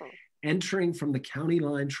Sierras, entering from the county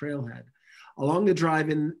line trailhead. Along the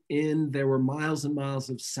drive in, there were miles and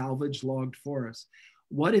miles of salvage logged forest.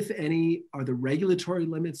 What, if any, are the regulatory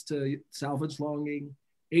limits to salvage logging,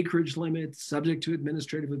 acreage limits, subject to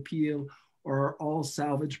administrative appeal, or are all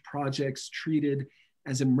salvage projects treated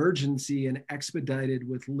as emergency and expedited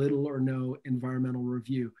with little or no environmental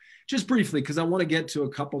review? Just briefly, because I want to get to a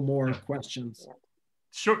couple more questions.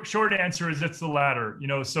 Short answer is it's the latter.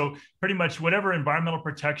 So pretty much whatever environmental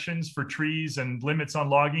protections for trees and limits on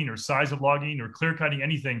logging or size of logging or clear cutting,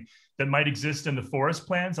 anything that might exist in the forest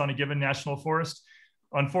plans on a given national forest,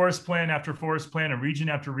 on forest plan after forest plan and region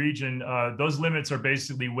after region, those limits are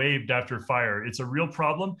basically waived after fire. It's a real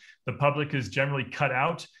problem. The public is generally cut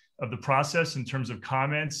out of the process in terms of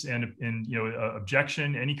comments and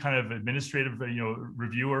objection, any kind of administrative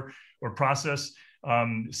review or process.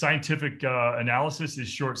 Scientific analysis is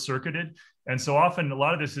short-circuited, and so often a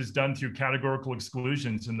lot of this is done through categorical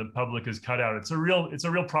exclusions, and the public is cut out. It's a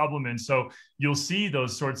real problem, and so you'll see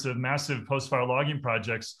those sorts of massive post-fire logging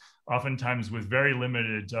projects oftentimes with very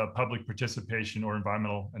limited public participation or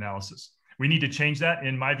environmental analysis. We need to change that.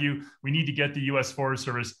 In my view, we need to get the U.S. Forest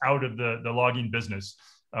Service out of the logging business.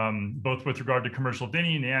 Both with regard to commercial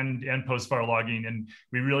thinning and post-fire logging. And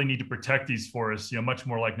we really need to protect these forests, much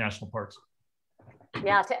more like national parks.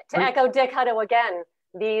 Yeah, to echo Dick Hutto again,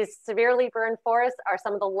 these severely burned forests are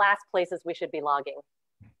some of the last places we should be logging,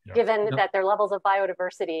 given that their levels of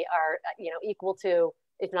biodiversity are, equal to,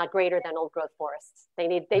 if not greater than old growth forests.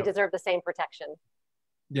 They deserve the same protection.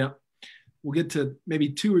 Yeah, we'll get to maybe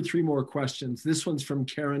 2 or 3 more questions. This one's from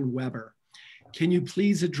Karen Weber. Can you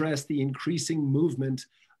please address the increasing movement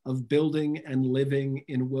of building and living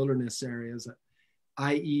in wilderness areas,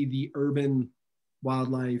 i.e. the urban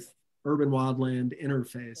wildland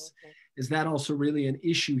interface? Is that also really an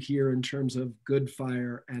issue here in terms of good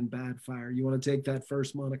fire and bad fire? You want to take that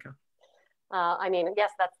first, Monica?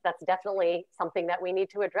 Yes, that's definitely something that we need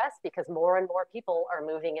to address, because more and more people are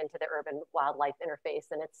moving into the urban wildlife interface,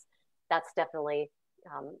 and that's definitely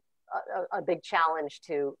a big challenge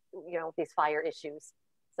to these fire issues.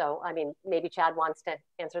 So maybe Chad wants to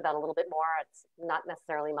answer that a little bit more. It's not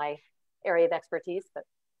necessarily my area of expertise, but.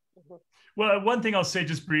 Well, one thing I'll say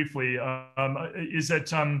just briefly is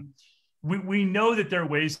that we know that there are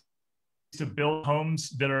ways to build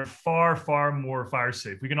homes that are far, far more fire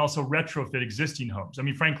safe. We can also retrofit existing homes.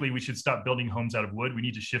 Frankly, we should stop building homes out of wood. We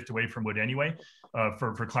need to shift away from wood anyway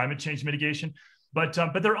for climate change mitigation. But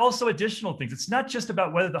there are also additional things. It's not just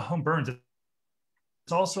about whether the home burns.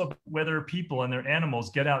 It's also about whether people and their animals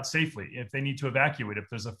get out safely, if they need to evacuate, if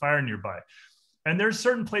there's a fire nearby. And there's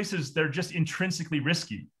certain places that are just intrinsically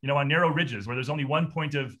risky, on narrow ridges where there's only one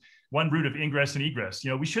route of ingress and egress.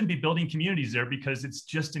 We shouldn't be building communities there because it's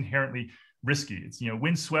just inherently risky. It's,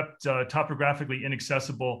 windswept, topographically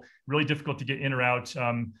inaccessible, really difficult to get in or out.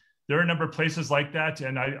 There are a number of places like that.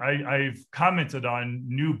 And I've commented on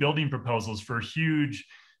new building proposals for huge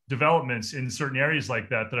developments in certain areas like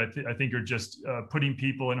that, I think are just putting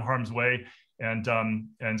people in harm's way. And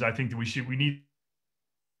I think that we need.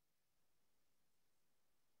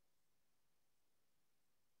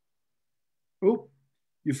 Oh,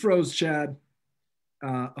 you froze, Chad.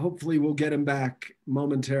 Hopefully we'll get him back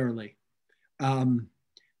momentarily.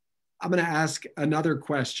 I'm going to ask another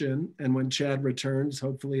question, and when Chad returns,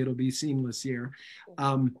 hopefully it'll be seamless here.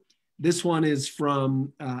 This one is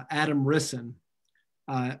from Adam Risson.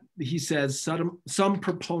 He says, some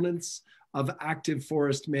proponents of active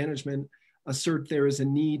forest management assert there is a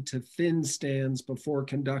need to thin stands before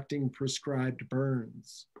conducting prescribed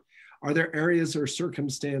burns. Are there areas or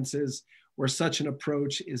circumstances where such an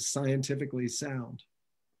approach is scientifically sound?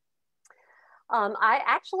 I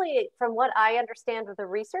actually, from what I understand of the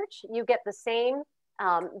research, you get the same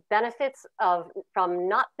benefits from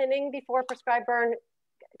not thinning before prescribed burn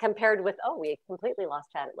compared with, oh, we completely lost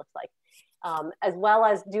Chad, it looks like, as well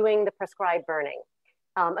as doing the prescribed burning.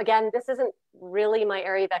 Again, this isn't really my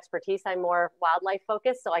area of expertise. I'm more wildlife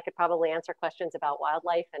focused, so I could probably answer questions about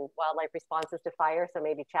wildlife and wildlife responses to fire. So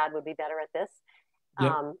maybe Chad would be better at this.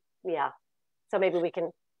 Yep. Yeah, so maybe we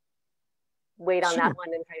can wait on that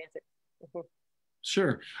one and try to answer.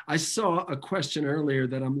 Sure. I saw a question earlier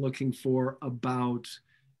that I'm looking for about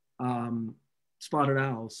spotted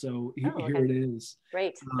owls. So here it is.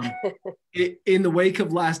 Great. In the wake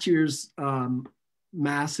of last year's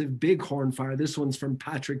massive bighorn fire, this one's from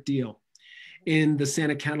Patrick Deal, in the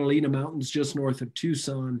Santa Catalina Mountains just north of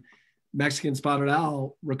Tucson, Mexican spotted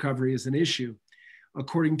owl recovery is an issue.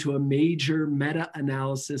 According to a major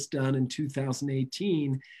meta-analysis done in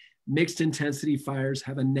 2018, mixed intensity fires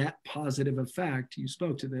have a net positive effect, you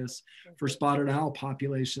spoke to this, for spotted owl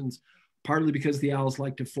populations, partly because the owls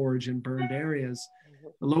like to forage in burned areas.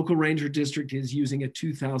 The local ranger district is using a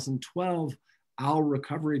 2012 owl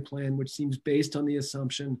recovery plan, which seems based on the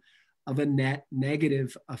assumption of a net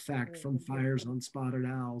negative effect from fires on spotted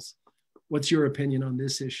owls. What's your opinion on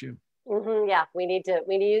this issue? Yeah, we need to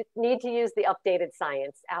use the updated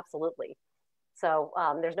science, absolutely. So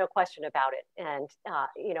there's no question about it. And,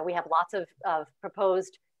 we have lots of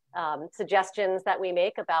proposed suggestions that we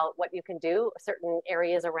make about what you can do, certain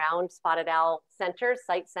areas around spotted owl centers,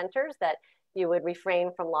 site centers that you would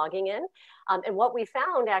refrain from logging in. And what we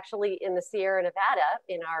found actually in the Sierra Nevada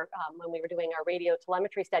in our, when we were doing our radio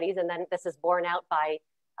telemetry studies, and then this is borne out by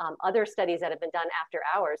other studies that have been done after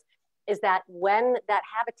ours, is that when that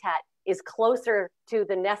habitat is closer to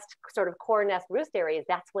the nest, sort of core nest roost areas,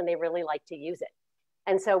 that's when they really like to use it.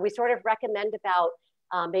 And so we sort of recommend about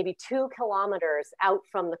maybe 2 kilometers out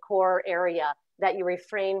from the core area that you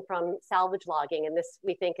refrain from salvage logging. And this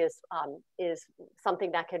we think is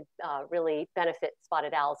something that could really benefit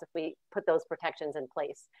spotted owls if we put those protections in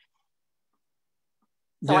place.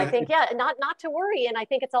 So yeah. I think, not to worry. And I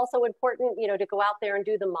think it's also important, to go out there and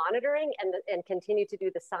do the monitoring and continue to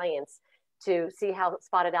do the science to see how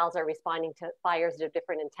spotted owls are responding to fires of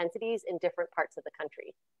different intensities in different parts of the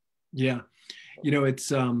country. Yeah,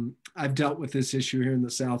 it's, I've dealt with this issue here in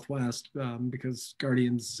the Southwest because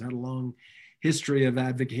Guardians had a long history of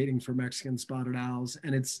advocating for Mexican spotted owls.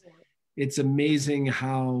 And it's amazing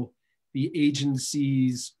how the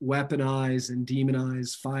agencies weaponize and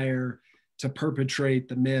demonize fire to perpetrate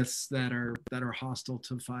the myths that are hostile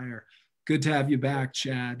to fire. Good to have you back,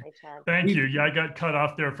 Chad. Hi, Chad. Thank you. Yeah, I got cut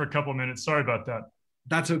off there for a couple of minutes. Sorry about that.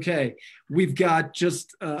 That's okay. We've got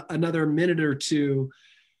just another minute or two.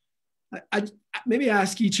 I maybe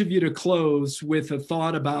ask each of you to close with a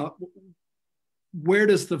thought about where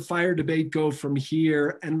does the fire debate go from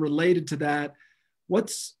here? And related to that,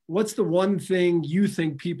 what's the one thing you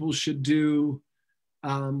think people should do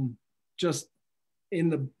just in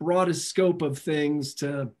the broadest scope of things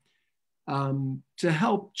to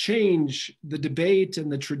help change the debate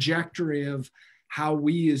and the trajectory of how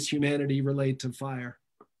we as humanity relate to fire?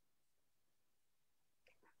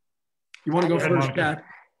 You want to go first, Chad?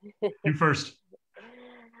 You first.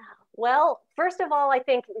 Well, first of all, I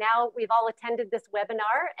think now we've all attended this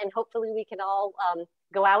webinar and hopefully we can all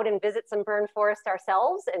go out and visit some burn forest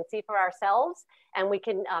ourselves and see for ourselves. And we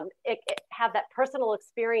can have that personal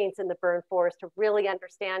experience in the burn forest to really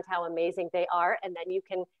understand how amazing they are. And then you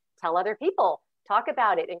can tell other people, talk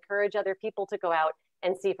about it, encourage other people to go out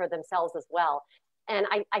and see for themselves as well. And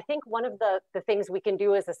I think one of the things we can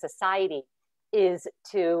do as a society is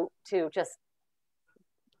to just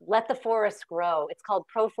let the forest grow. It's called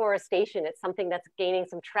proforestation. It's something that's gaining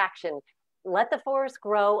some traction. Let the forest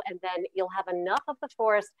grow, and then you'll have enough of the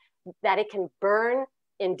forest that it can burn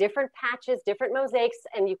in different patches, different mosaics,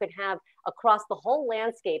 and you can have across the whole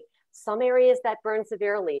landscape, some areas that burn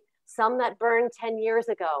severely, some that burned 10 years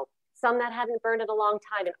ago, some that hadn't burned in a long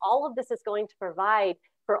time. And all of this is going to provide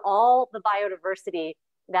for all the biodiversity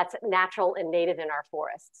that's natural and native in our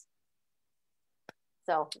forests.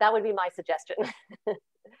 So that would be my suggestion.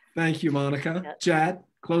 Thank you, Monica. Yeah. Chad,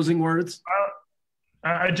 closing words?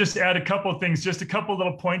 I just add a couple of things, just a couple of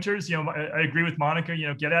little pointers. You know, I agree with Monica, you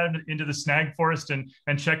know, get out into the snag forest and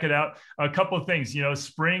check it out. A couple of things, you know,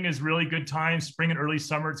 spring is really good time. Spring and early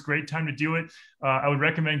summer, it's a great time to do it. I would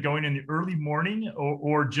recommend going in the early morning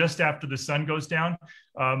or just after the sun goes down.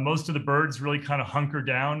 Most of the birds really kind of hunker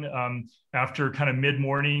down after kind of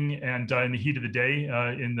mid-morning and in the heat of the day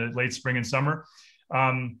in the late spring and summer.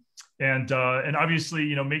 And obviously,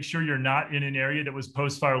 you know, make sure you're not in an area that was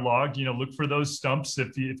post-fire logged. You know, look for those stumps.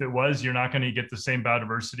 If it was, you're not going to get the same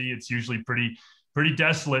biodiversity. It's usually pretty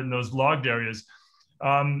desolate in those logged areas.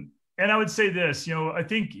 And I would say this, you know, I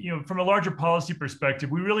think, you know, from a larger policy perspective,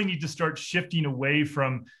 we really need to start shifting away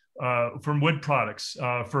from wood products,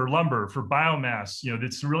 for lumber, for biomass. You know,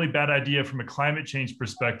 that's a really bad idea from a climate change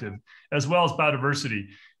perspective, as well as biodiversity.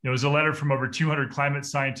 There was a letter from over 200 climate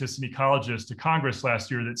scientists and ecologists to Congress last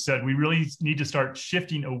year that said we really need to start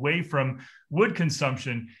shifting away from wood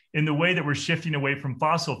consumption in the way that we're shifting away from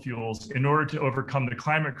fossil fuels in order to overcome the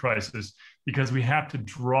climate crisis, because we have to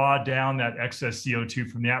draw down that excess CO2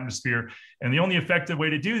 from the atmosphere. And the only effective way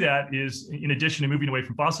to do that is, in addition to moving away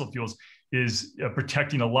from fossil fuels, is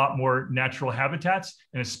protecting a lot more natural habitats,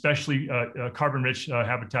 and especially carbon-rich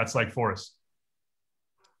habitats like forests.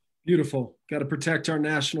 Beautiful. Got to protect our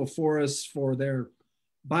national forests for their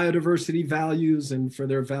biodiversity values and for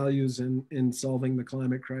their values in solving the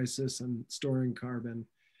climate crisis and storing carbon.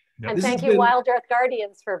 Yep. And thank you, WildEarth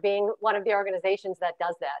Guardians, for being one of the organizations that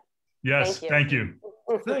does that. Yes, thank you.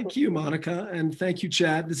 Thank you, Monica, and thank you,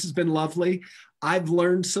 Chad. This has been lovely. I've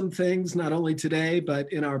learned some things, not only today,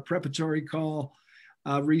 but in our preparatory call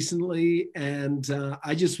recently. And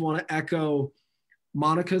I just want to echo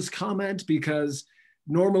Monica's comment, because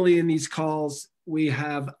normally in these calls, we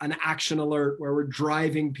have an action alert where we're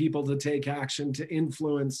driving people to take action to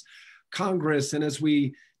influence Congress. And as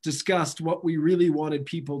we discussed what we really wanted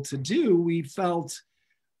people to do, we felt,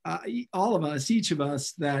 all of us, each of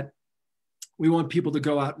us, that we want people to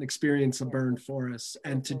go out and experience a burned forest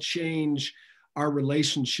and to change our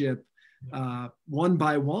relationship one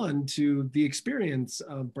by one to the experience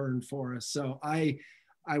of burned forest. So I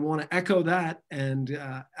want to echo that and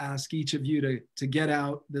ask each of you to get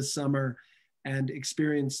out this summer and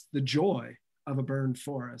experience the joy of a burned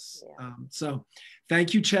forest. Yeah. So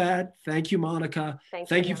thank you, Chad. Thank you, Monica.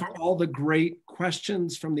 Thank you for all the great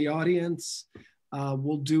questions from the audience.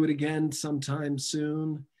 We'll do it again sometime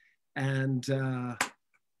soon. And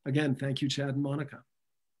again, thank you, Chad and Monica.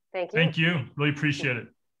 Thank you. Thank you. Really appreciate it.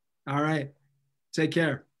 All right. Take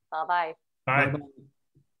care. Bye-bye. Bye. Bye-bye.